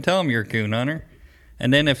visiting with them. Tell them you're a coon hunter.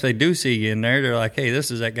 And then if they do see you in there, they're like, "Hey, this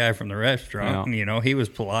is that guy from the restaurant." Yeah. And, you know, he was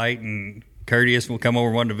polite and courteous. We'll come over,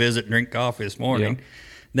 wanted to visit, drink coffee this morning. Yeah.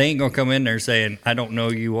 They ain't going to come in there saying, "I don't know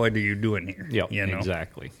you. What are you doing here?" Yep, You know?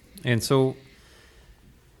 exactly. And so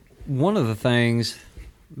one of the things,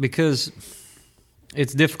 because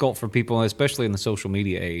it's difficult for people, especially in the social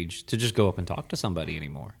media age, to just go up and talk to somebody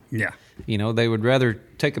anymore. Yeah. You know, they would rather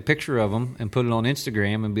take a picture of them and put it on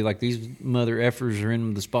Instagram and be like, "These mother effers are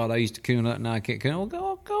in the spot I used to coon up and I can't coon."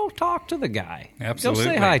 Well, go talk to the guy. Absolutely.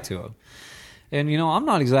 Go say hi to him. And, you know, I'm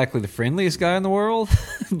not exactly the friendliest guy in the world,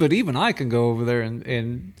 but even I can go over there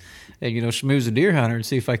and you know, schmooze a deer hunter and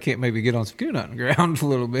see if I can't maybe get on some coon hunting ground a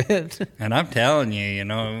little bit. And I'm telling you, you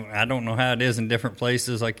know, I don't know how it is in different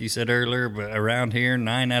places, like you said earlier, but around here,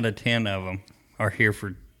 9 out of 10 of them are here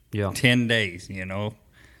for 10 days, you know.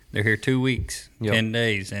 They're here 2 weeks, 10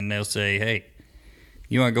 days, and they'll say, "Hey,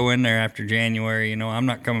 you want to go in there after January? You know, I'm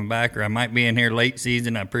not coming back, or I might be in here late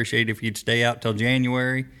season. I appreciate if you'd stay out till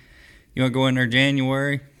January. You want to go in there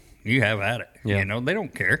January? You have at it." Yeah. You know, they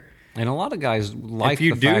don't care. And a lot of guys like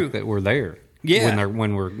you the do- fact that we're there. Yeah.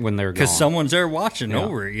 when they're Because gone. someone's there watching Yeah.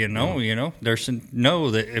 over it, you know. You know, there's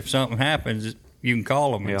know that if something happens, you can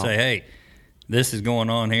call them and Yeah. say, "Hey, this is going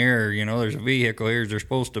on here." Or, you know, there's a vehicle here as there's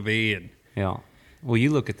supposed to be, and Yeah. Well,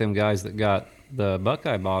 you look at them guys that got the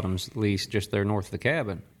Buckeye Bottoms lease just there north of the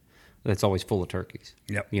cabin. that's always full of turkeys.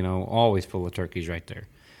 Yep. You know, always full of turkeys right there.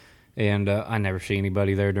 And I never see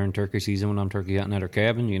anybody there during turkey season when I'm turkey hunting at our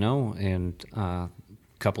cabin, you know. And a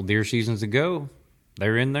couple deer seasons ago,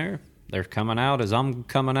 they're in there. They're coming out as I'm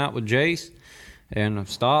coming out with Jace. And I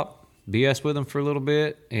stop, BS with them for a little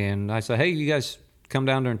bit. And I say, hey, you guys come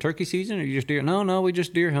down during turkey season or you just deer? No, we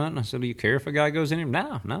just deer hunt. And I said, do you care if a guy goes in here?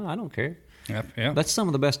 No, I don't care. Yep. That's some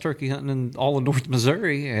of the best turkey hunting in all of North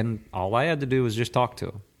Missouri. And all I had to do was just talk to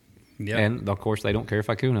them. Yep. And, of course, they don't care if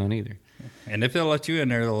I coon hunt either. And if they'll let you in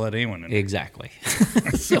there, they'll let anyone in there. Exactly.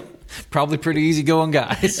 So, probably pretty easygoing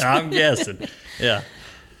guys. I'm guessing. Yeah.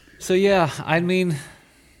 So, yeah, I mean,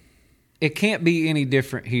 it can't be any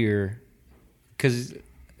different here because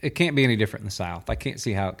it can't be any different in the South. I can't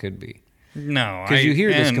see how it could be. No. Because you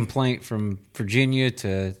hear this complaint from Virginia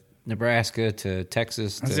to Nebraska to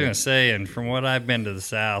Texas. I was going to say, and from what I've been to the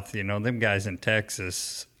South, you know, them guys in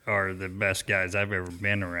Texas are the best guys I've ever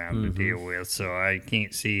been around to deal with. So I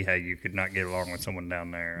can't see how you could not get along with someone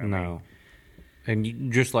down there. I mean,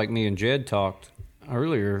 and just like me and Jed talked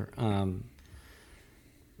earlier,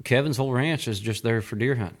 Kevin's whole ranch is just there for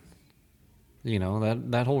deer hunting. You know,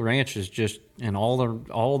 that whole ranch is just, and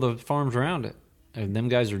all the farms around it, and them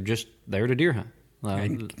guys are just there to deer hunt.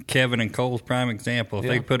 And Kevin and Cole's prime example. If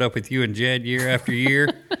they put up with you and Jed year after year,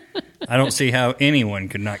 I don't see how anyone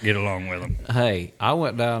could not get along with them. Hey, I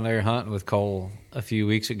went down there hunting with Cole a few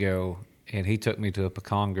weeks ago, and he took me to a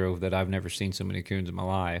pecan grove that I've never seen so many coons in my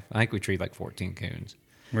life. I think we treed like 14 coons.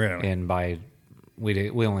 Really? And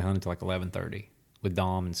we only hunted till like 11:30 with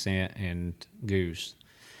Dom and Sant and Goose.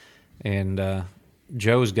 And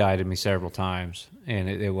Joe's guided me several times, and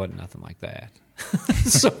it wasn't nothing like that.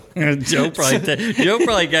 So Joe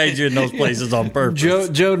probably guides you in those places on purpose.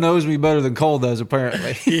 Joe knows me better than Cole does,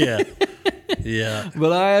 apparently. Yeah.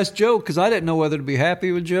 But I asked Joe because I didn't know whether to be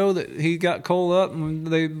happy with Joe that he got Cole up and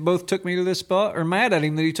they both took me to this spot, or mad at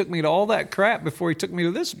him that he took me to all that crap before he took me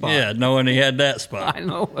to this spot. Yeah, knowing he had that spot. I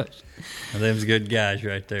know it. Them's good guys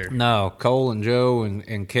right there. No, Cole and Joe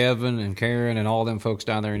and Kevin and Karen and all them folks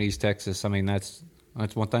down there in East Texas. I mean, that's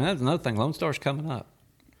one thing. That's another thing. Lone Star's coming up.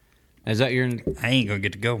 Is that your? I ain't gonna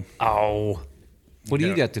get to go. Oh, what do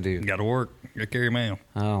you got to do? Got to work. Got to carry mail.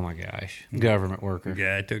 Oh my gosh, government worker.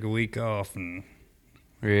 Yeah, I took a week off, and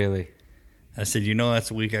really, I said, that's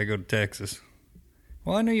the week I go to Texas.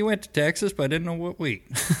 Well, I knew you went to Texas, but I didn't know what week.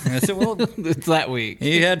 And I said, well, it's that week.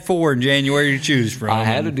 You had 4 in January to choose from. I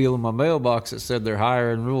had a deal in my mailbox that said they're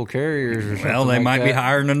hiring rural carriers or something. Well, they like might that. be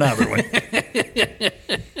hiring another one.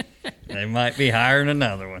 They might be hiring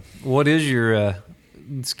another one. What is your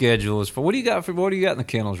schedule? What do you got in the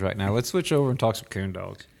kennels right now? Let's switch over and talk some coon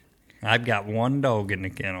dogs. I've got one dog in the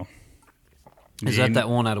kennel. Is that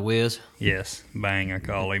one out of Wiz? Yes, Bang, I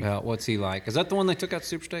call him. What's he like? Is that the one they took out to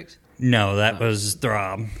Super Stakes? No, that was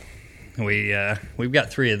Throb. We've got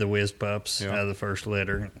 3 of the Whiz pups out of the first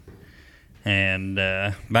litter. And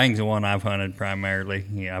Bang's the one I've hunted primarily.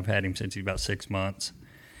 Yeah, I've had him since he's about 6 months.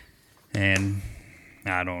 And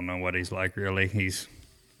I don't know what he's like, really. He's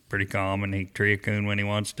pretty calm, and he can tree a coon when he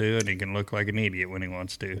wants to, and he can look like an idiot when he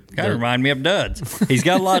wants to. Kind of remind me of Duds. He's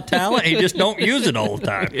got a lot of talent. He just don't use it all the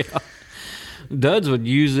time. Yeah. Duds would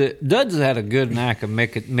use it. Duds had a good knack of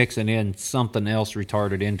mixing in something else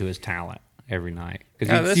retarded into his talent every night.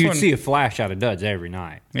 Because you'd see a flash out of Duds every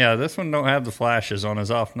night. Yeah, this one don't have the flashes. On his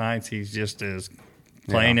off nights, he's just as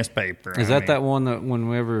plain as paper. Is that one that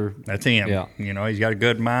whenever... That's him. Yeah. He's got a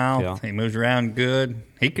good mouth. Yeah. He moves around good.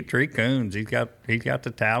 He could tree coons. He's got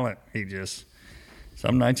the talent.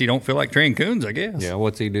 Some nights he don't feel like treeing coons, I guess. Yeah,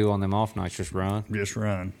 what's he do on them off nights? Just run? Just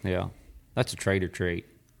run. Yeah. That's a trader trait.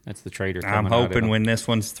 That's the trader coming I'm hoping when this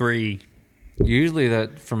one's 3. Usually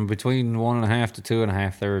that from between 1.5 to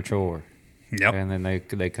 2.5, they're a chore. Yep. And then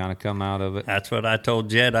they kind of come out of it. That's what I told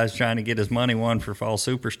Jed. I was trying to get his money won for fall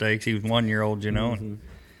super stakes. He was 1-year-old, Mm-hmm.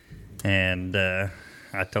 And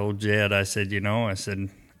I told Jed, I said,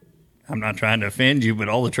 I'm not trying to offend you, but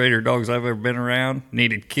all the trader dogs I've ever been around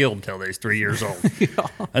needed killed till they're 3 years old.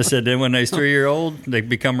 I said, then when they're 3-year-old, they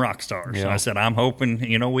become rock stars. Yeah. I said, I'm hoping,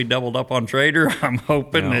 we doubled up on trader. I'm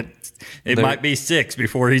hoping that it might be 6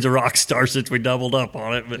 before he's a rock star since we doubled up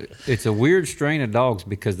on it. But it's a weird strain of dogs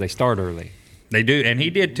because they start early. They do, and he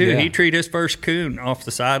did too. Yeah. He treated his first coon off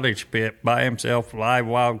the silage pit by himself, live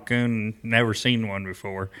wild coon, never seen one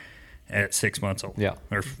before, at 6 months old. Yeah.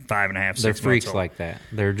 Or 5.5, 6 months old. They're freaks like that.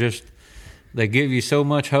 They give you so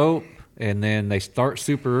much hope, and then they start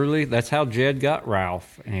super early. That's how Jed got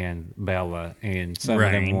Ralph and Bella and some of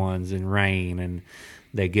them ones and Rain, and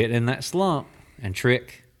they get in that slump. And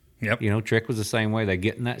Trick, Yep. Trick was the same way. They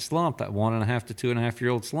get in that slump, that 1.5 to 2.5 year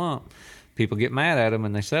old slump. people get mad at him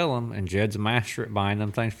and they sell them, and Jed's a master at buying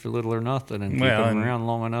them things for little or nothing and keeping them around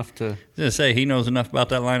long enough to. Just say he knows enough about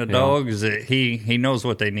that line of dogs that he knows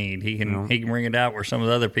what they need. He can bring it out where some of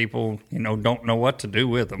the other people don't know what to do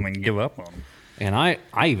with them and give up on them. And I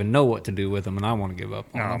even know what to do with them, and I want to give up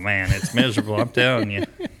on them. Oh man, it's miserable. I'm telling you.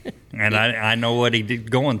 And I know what he did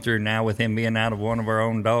going through now with him being out of one of our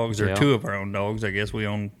own dogs, or two of our own dogs. I guess we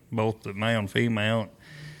own both the male and female.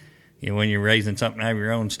 When you're raising something out of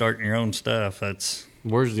your own, starting your own stuff, that's...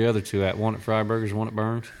 Where's the other two at? One at Freiburger's, one at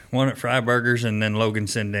Burns? One at Freiburger's, and then Logan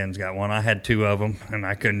Sinden's got one. I had two of them, and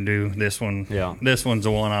I couldn't do this one. Yeah. This one's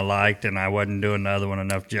the one I liked, and I wasn't doing the other one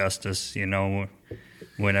enough justice.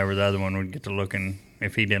 Whenever the other one would get to looking,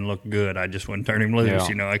 if he didn't look good, I just wouldn't turn him loose.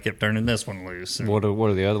 Yeah. I kept turning this one loose. What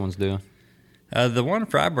are the other ones doing? The one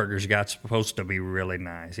Freiburger's got's supposed to be really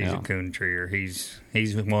nice. He's a coon treer. He's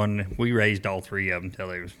one, we raised all three of them until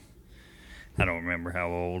they was, I don't remember how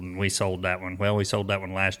old, and we sold that one. Well, we sold that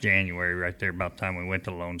one last January, right there about the time we went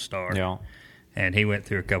to Lone Star. Yeah. And he went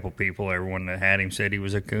through a couple people. Everyone that had him said he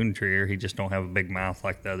was a coon treer. He just don't have a big mouth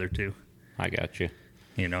like the other two. I got you.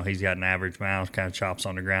 He's got an average mouth, kind of chops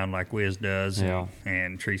on the ground like Wiz does. Yeah.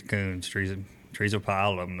 And trees coons, trees a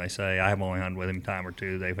pile of them, they say. I have only hunted with him a time or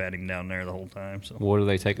two. They've had him down there the whole time. So what are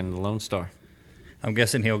they taking to the Lone Star? I'm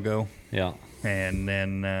guessing he'll go. Yeah. And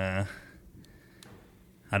then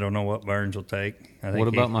I don't know what Burns will take. What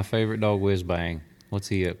about my favorite dog, Whiz Bang? What's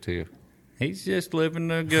he up to? He's just living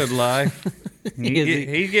a good life.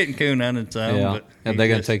 He's getting coon hunted some. Yeah. But Are they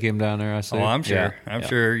going to take him down there, I see? Oh, I'm sure. Yeah. I'm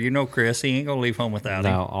sure. Chris, he ain't going to leave home without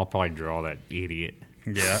him. No, I'll probably draw that idiot.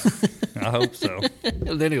 Yeah, I hope so.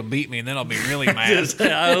 Then he'll beat me, and then I'll be really mad.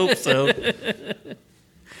 I hope so.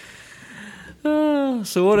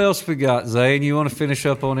 So what else we got, Zane? You want to finish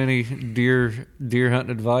up on any deer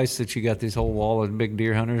hunting advice that you got this whole wall of big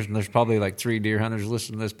deer hunters, and there's probably like 3 deer hunters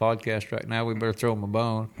listening to this podcast right now. We better throw them a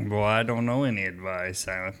bone. Well, I don't know any advice.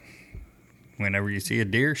 Whenever you see a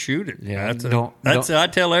deer, shoot it. Yeah, I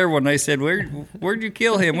tell everyone. They said, "Where'd you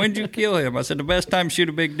kill him? When'd you kill him?" I said, "The best time to shoot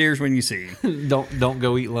a big deer is when you see him." Don't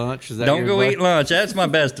go eat lunch. Is that don't your go advice? eat lunch. That's my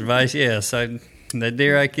best advice. Yes, the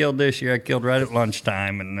deer I killed this year, I killed right at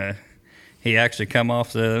lunchtime, and he actually come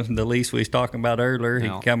off the lease we was talking about earlier. He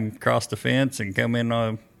come across the fence and come in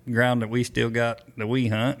on ground that we still got that we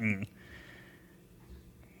hunt, and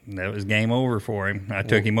that was game over for him. I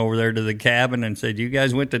took him over there to the cabin and said, "You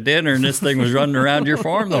guys went to dinner, and this thing was running around your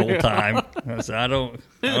farm the whole time." I said, I don't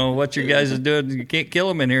know what you guys is doing. You can't kill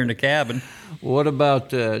him in here in the cabin." What about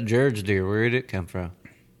Jared's deer? Where did it come from?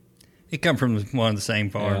 He come from one of the same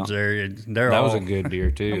farms there. That was a good deer,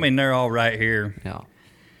 too. I mean, they're all right here. Yeah.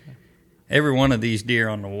 Every one of these deer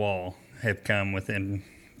on the wall have come within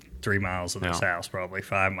 3 miles of this house, probably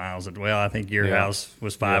 5 miles. Well, I think your house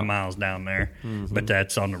was 5 miles down there, but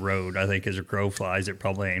that's on the road. I think as a crow flies, it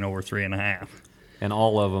probably ain't over 3.5. And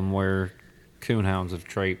all of them where coonhounds have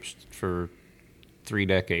traipsed for 3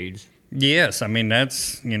 decades. Yes, I mean,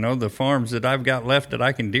 that's, the farms that I've got left that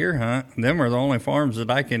I can deer hunt, them are the only farms that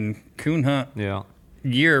I can coon hunt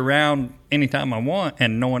year round anytime I want,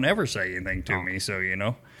 and no one ever say anything to me. So,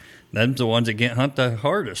 them's the ones that get hunt the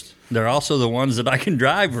hardest. They're also the ones that I can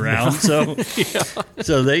drive around, so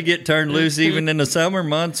so they get turned loose even in the summer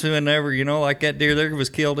months whenever, like that deer there was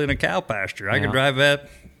killed in a cow pasture. I could drive that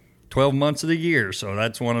 12 months of the year, so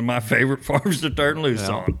that's one of my favorite farms to turn loose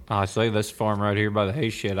on. I say this farm right here by the hay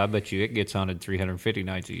shed, I bet you it gets hunted 350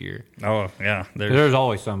 nights a year. Oh, yeah. There's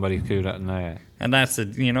always somebody coon hunting that. And that's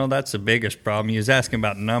the biggest problem. You was asking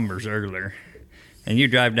about numbers earlier, and you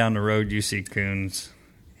drive down the road, you see coons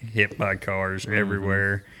hit by cars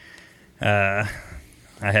everywhere. I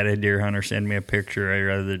had a deer hunter send me a picture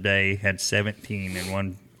the other day, had 17 in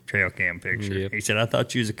one trail cam picture. Yep. He said, "I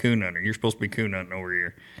thought you was a coon hunter. You're supposed to be coon hunting over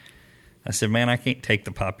here." I said, "Man, I can't take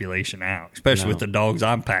the population out, especially with the dogs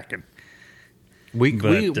I'm packing." We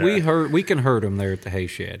can herd them there at the hay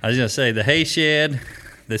shed. I was going to say, the hay shed,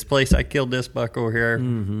 this place I killed this buck over here,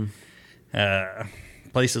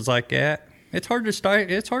 places like that. It's hard to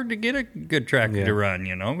start. It's hard to get a good tractor to run.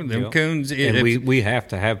 Them coons. And we have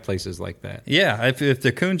to have places like that. Yeah, if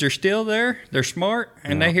the coons are still there, they're smart,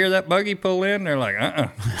 and they hear that buggy pull in, they're like,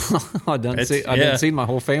 I done seen my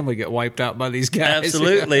whole family get wiped out by these guys.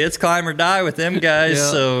 Absolutely, it's climb or die with them guys.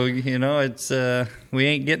 So it's we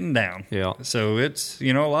ain't getting down. Yeah. So it's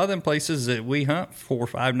a lot of them places that we hunt 4 or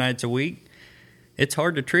 5 nights a week. It's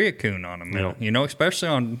hard to tree a coon on them. Yeah. Especially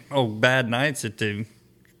on bad nights that the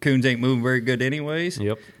coons ain't moving very good anyways.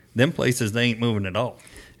 Yep. Them places, they ain't moving at all.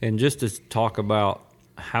 And just to talk about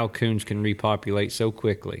how coons can repopulate so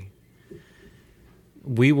quickly,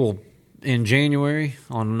 we will in January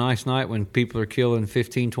on a nice night when people are killing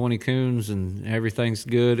 15, 20 coons and everything's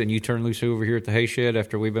good, and you turn loose over here at the hay shed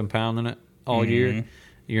after we've been pounding it all year,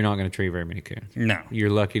 you're not going to tree very many coons. No. You're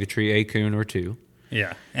lucky to tree a coon or two.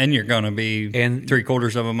 Yeah, and you're going to be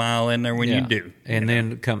 3/4 of a mile in there when you do. And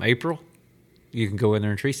then come April, you can go in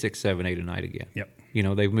there and tree 6, 7, 8 a night again. Yep. You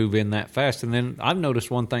know, they move in that fast. And then I've noticed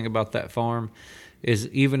one thing about that farm is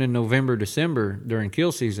even in November, December, during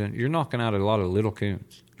kill season, you're knocking out a lot of little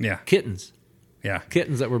coons. Yeah. Kittens. Yeah.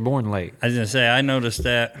 Kittens that were born late. I was going to say, I noticed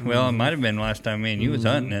that. Well, it might have been last time me and you was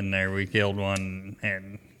hunting in there. We killed one,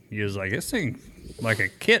 and you was like, this thing like a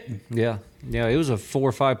kitten. Yeah. Yeah, it was a 4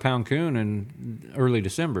 or 5 pound coon in early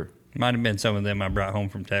December. Might have been some of them I brought home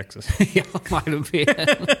from Texas. Yeah, might have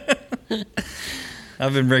been.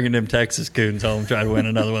 I've been bringing them Texas coons home, trying to win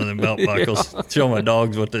another one of them belt buckles. Show my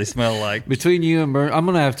dogs what they smell like. Between you and Burns, I'm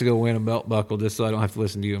going to have to go win a belt buckle just so I don't have to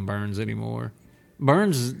listen to you and Burns anymore.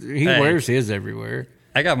 Burns, he wears his everywhere.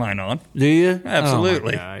 I got mine on. Do you?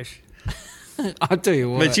 Absolutely. Oh my gosh. I'll tell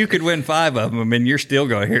you what. But you could win 5 of them, and you're still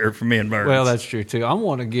going to hear it from me and Burns. Well, that's true too. I'm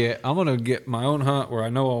gonna get my own hunt where I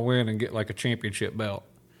know I'll win and get like a championship belt,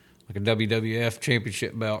 like a WWF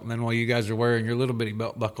championship belt. And then while you guys are wearing your little bitty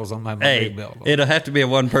belt buckles, I'm having my big belt. It'll have to be a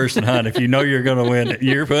 1-person hunt if you know you're going to win it.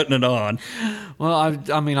 You're putting it on. Well,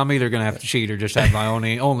 I mean, I'm either gonna have to cheat or just have my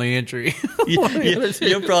only entry. You'll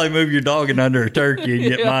probably move your dog in under a turkey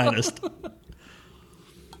and get minus.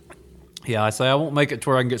 Yeah, I say I won't make it to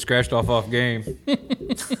where I can get scratched off game.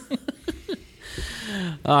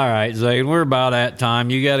 All right, Zane, we're about at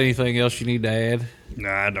time. You got anything else you need to add?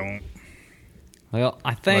 No, I don't. Well,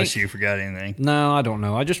 I think... Unless you forgot anything. No, I don't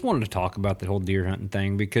know. I just wanted to talk about the whole deer hunting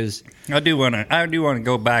thing because... I do want to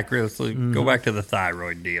go back real quick. Go back to the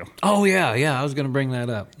thyroid deal. Oh, yeah. I was going to bring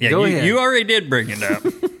that up. Yeah, go ahead. You already did bring it up,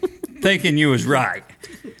 thinking you was right.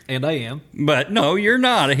 And I am. But no, you're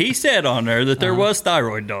not. He said on there that there was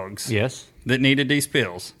thyroid dogs. Yes. That needed these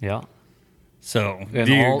pills. Yeah. So, And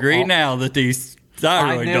do you agree now that these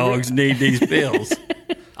thyroid dogs need these pills?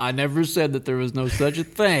 I never said that there was no such a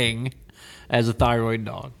thing as a thyroid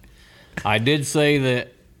dog. I did say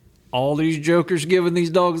that all these jokers giving these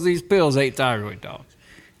dogs these pills ain't thyroid dogs.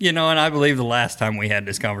 You know, and I believe the last time we had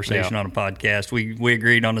this conversation on a podcast, we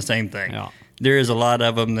agreed on the same thing. Yeah. There is a lot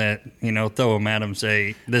of them that, throw them at them,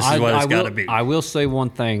 say, this is what it's got to be. I will say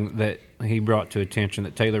one thing that he brought to attention,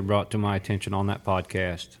 that Taylor brought to my attention on that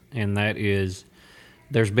podcast, and that is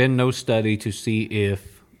there's been no study to see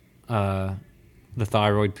if the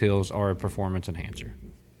thyroid pills are a performance enhancer,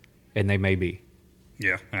 and they may be.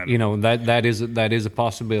 Yeah. That is a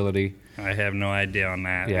possibility. I have no idea on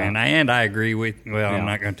that. Yeah. And I agree with, I'm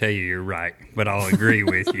not going to tell you you're right, but I'll agree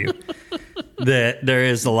with you that there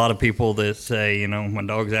is a lot of people that say, my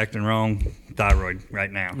dog's acting wrong, thyroid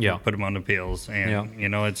right now. Yeah. Put him on the pills. And,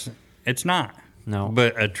 it's not. No.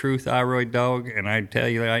 But a true thyroid dog, and I tell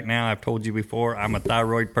you right now, I've told you before, I'm a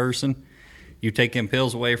thyroid person. You take them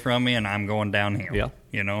pills away from me, and I'm going downhill. Yeah.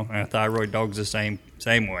 And a thyroid dog's the same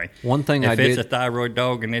way. One thing if it's a thyroid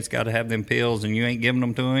dog and it's got to have them pills and you ain't giving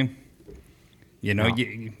them to him, No.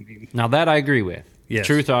 Now that I agree with. Yes.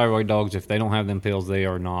 True thyroid dogs, if they don't have them pills, they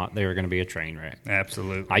are going to be a train wreck.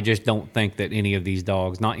 Absolutely. I just don't think that any of these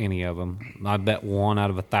dogs, not any of them, I bet 1 out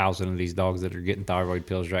of 1,000 of these dogs that are getting thyroid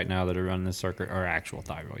pills right now that are running the circuit are actual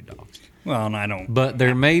thyroid dogs. Well, and I don't. But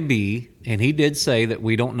there may be, and he did say that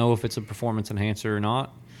we don't know if it's a performance enhancer or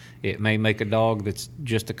not. It may make a dog that's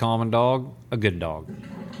just a common dog a good dog.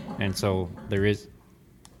 And so there is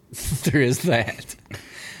that.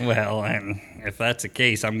 Well, and if that's the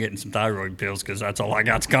case, I'm getting some thyroid pills because that's all I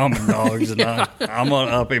got's common dogs, and I'm going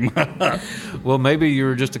to up him up. Well, maybe you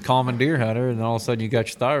were just a common deer hunter, and then all of a sudden you got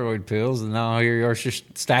your thyroid pills, and now here you are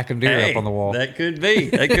just stacking deer up on the wall. That could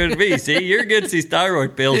be. See, you're getting these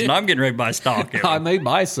thyroid pills, and I'm getting ready to buy stock. I may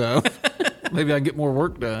buy some. Maybe I can get more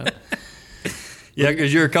work done. Yeah,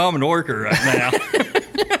 because you're a common worker right now.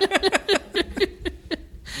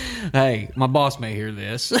 Hey, my boss may hear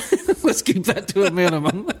this. Let's keep that to a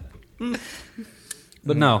minimum.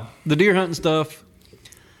 But no, the deer hunting stuff,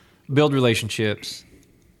 build relationships.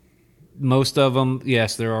 Most of them,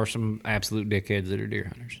 yes, there are some absolute dickheads that are deer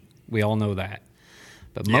hunters. We all know that.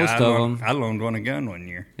 But most of them... I loaned one a gun one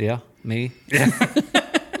year. Yeah, me.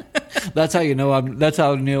 That's how you know that's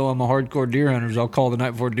how I know I'm a hardcore deer hunter. Is I'll call the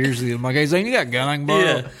night before deer season. I'm like, hey, Zane, you got a gun I can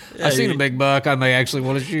borrow? Yeah. I seen a big buck. I may actually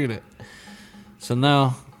want to shoot it. So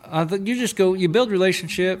no, I think you just go. You build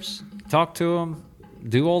relationships, talk to them,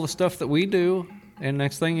 do all the stuff that we do, and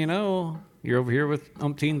next thing you know, you're over here with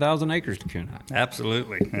 18,000 acres to coon hunt.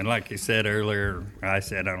 Absolutely. And like you said earlier, I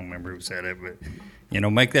don't remember who said it, but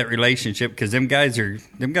make that relationship, because them guys are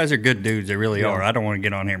good dudes. They really are. I don't want to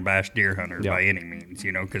get on here and bash deer hunters by any means,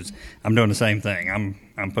 because I'm doing the same thing.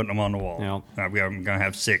 I'm putting them on the wall. I'm going to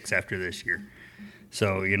have 6 after this year.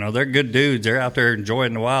 So, they're good dudes. They're out there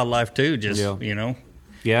enjoying the wildlife too, just,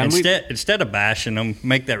 Yeah, instead of bashing them,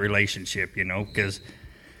 make that relationship, because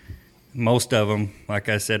most of them, like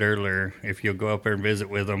I said earlier, if you'll go up there and visit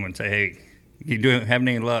with them and say, hey, you don't have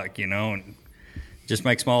any luck, and just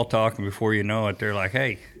make small talk, and before you know it, they're like,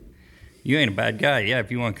 hey, you ain't a bad guy. Yeah,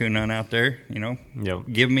 if you want coon hunt out there,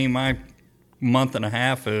 give me my month and a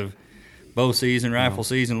half of bow season, rifle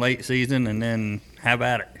season, late season, and then have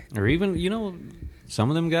at it. Or even, some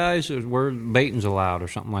of them guys where baiting's allowed or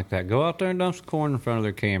something like that. Go out there and dump some corn in front of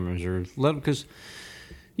their cameras, or let them, because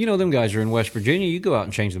them guys are in West Virginia. You go out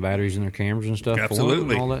and change the batteries in their cameras and stuff.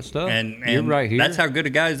 Absolutely, and all that stuff. And you're right here. That's how good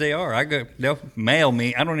of guys they are. They'll mail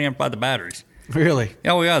me. I don't even have to buy the batteries. Really?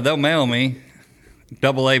 Oh yeah, they'll mail me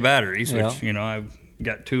AA batteries, which I've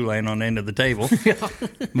got 2 laying on the end of the table.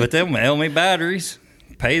 But they'll mail me batteries,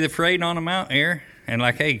 pay the freight on them out here. And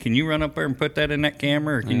like, hey, can you run up there and put that in that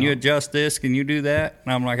camera? Or can you adjust this? Can you do that?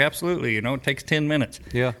 And I'm like, absolutely. It takes 10 minutes.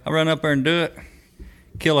 Yeah. I run up there and do it,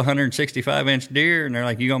 kill a 165-inch deer, and they're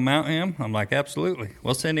like, you going to mount him? I'm like, absolutely.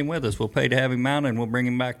 We'll send him with us. We'll pay to have him mounted, and we'll bring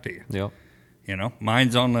him back to you. Yep.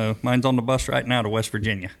 Mine's on the bus right now to West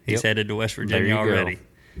Virginia. He's headed to West Virginia already.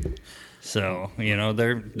 Go. So,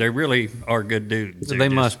 they really are good dudes. They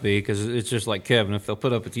must be, because it's just like Kevin, if they'll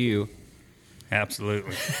put up with you.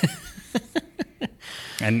 Absolutely.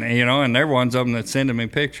 And and they're ones of them that's sending me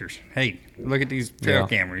pictures. Hey, look at these trail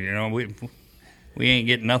cameras. We ain't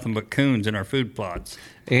getting nothing but coons in our food plots.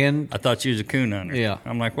 And I thought you was a coon hunter. Yeah.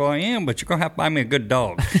 I'm like, well, I am, but you're gonna have to buy me a good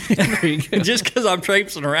dog. There you go. Just because I'm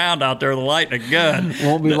traipsing around out there with a light and a gun.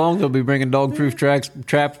 Won't be long. They'll be bringing dog-proof traps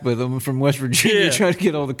with them from West Virginia, trying to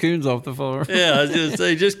get all the coons off the farm. Yeah, I was just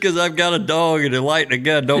say, just because I've got a dog and a light and a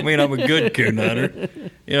gun, don't mean I'm a good coon hunter.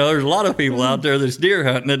 There's a lot of people out there that's deer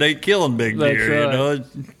hunting that ain't killing big deer. Right.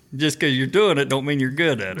 Just because you're doing it, don't mean you're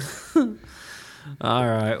good at it. All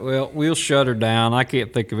right. Well, we'll shut her down. I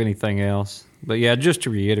can't think of anything else. But yeah, just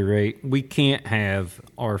to reiterate, we can't have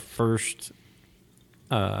our first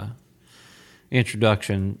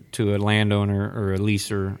introduction to a landowner or a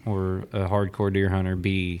leaser or a hardcore deer hunter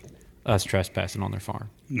be us trespassing on their farm.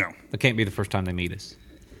 No. It can't be the first time they meet us.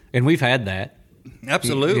 And we've had that.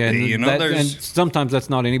 Absolutely. And and sometimes that's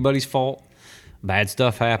not anybody's fault. Bad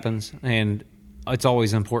stuff happens, and it's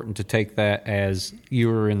always important to take that as you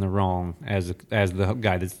were in the wrong as the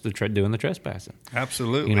guy that's doing the trespassing.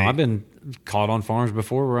 Absolutely. I've been caught on farms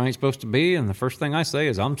before where I ain't supposed to be, and the first thing I say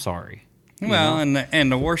is, I'm sorry. Well,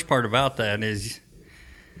 and the worst part about that is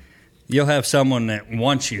you'll have someone that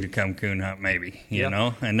wants you to come coon hunt maybe, you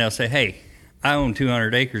know, and they'll say, hey, I own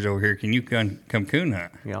 200 acres over here. Can you come coon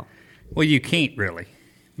hunt? Yeah. Well, you can't really,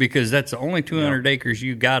 because that's the only 200 acres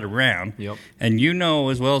you got around. Yep. And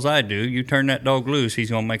as well as I do, you turn that dog loose, he's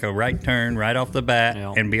going to make a right turn right off the bat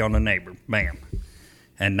and be on the neighbor. Bam.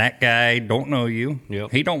 And that guy don't know you.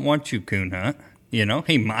 Yep. He don't want you coon hunt.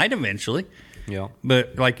 He might eventually. Yeah.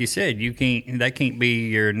 But like you said, that can't be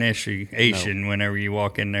your initiation whenever you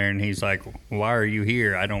walk in there and he's like, why are you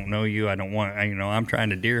here? I don't know you. I don't want, I'm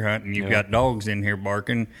trying to deer hunt and you've got dogs in here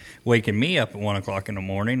barking, waking me up at 1 o'clock in the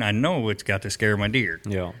morning. I know it's got to scare my deer.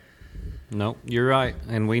 Yeah. No, you're right.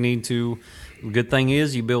 And we need to, the good thing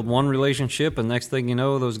is you build one relationship and next thing you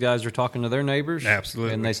know, those guys are talking to their neighbors.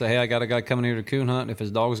 Absolutely. And they say, hey, I got a guy coming here to coon hunt. If his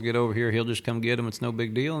dogs get over here, he'll just come get them. It's no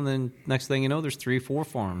big deal. And then next thing you know, there's 3 or 4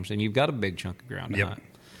 farms and you've got a big chunk of ground to hunt.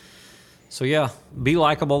 So yeah, be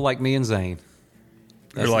likable like me and Zane.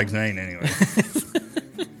 You're like Zane anyway.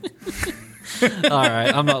 All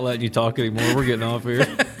right, I'm not letting you talk anymore. We're getting off here.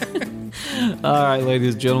 All right,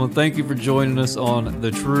 ladies and gentlemen, thank you for joining us on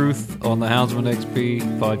The Truth on the Houndsman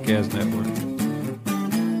XP Podcast Network.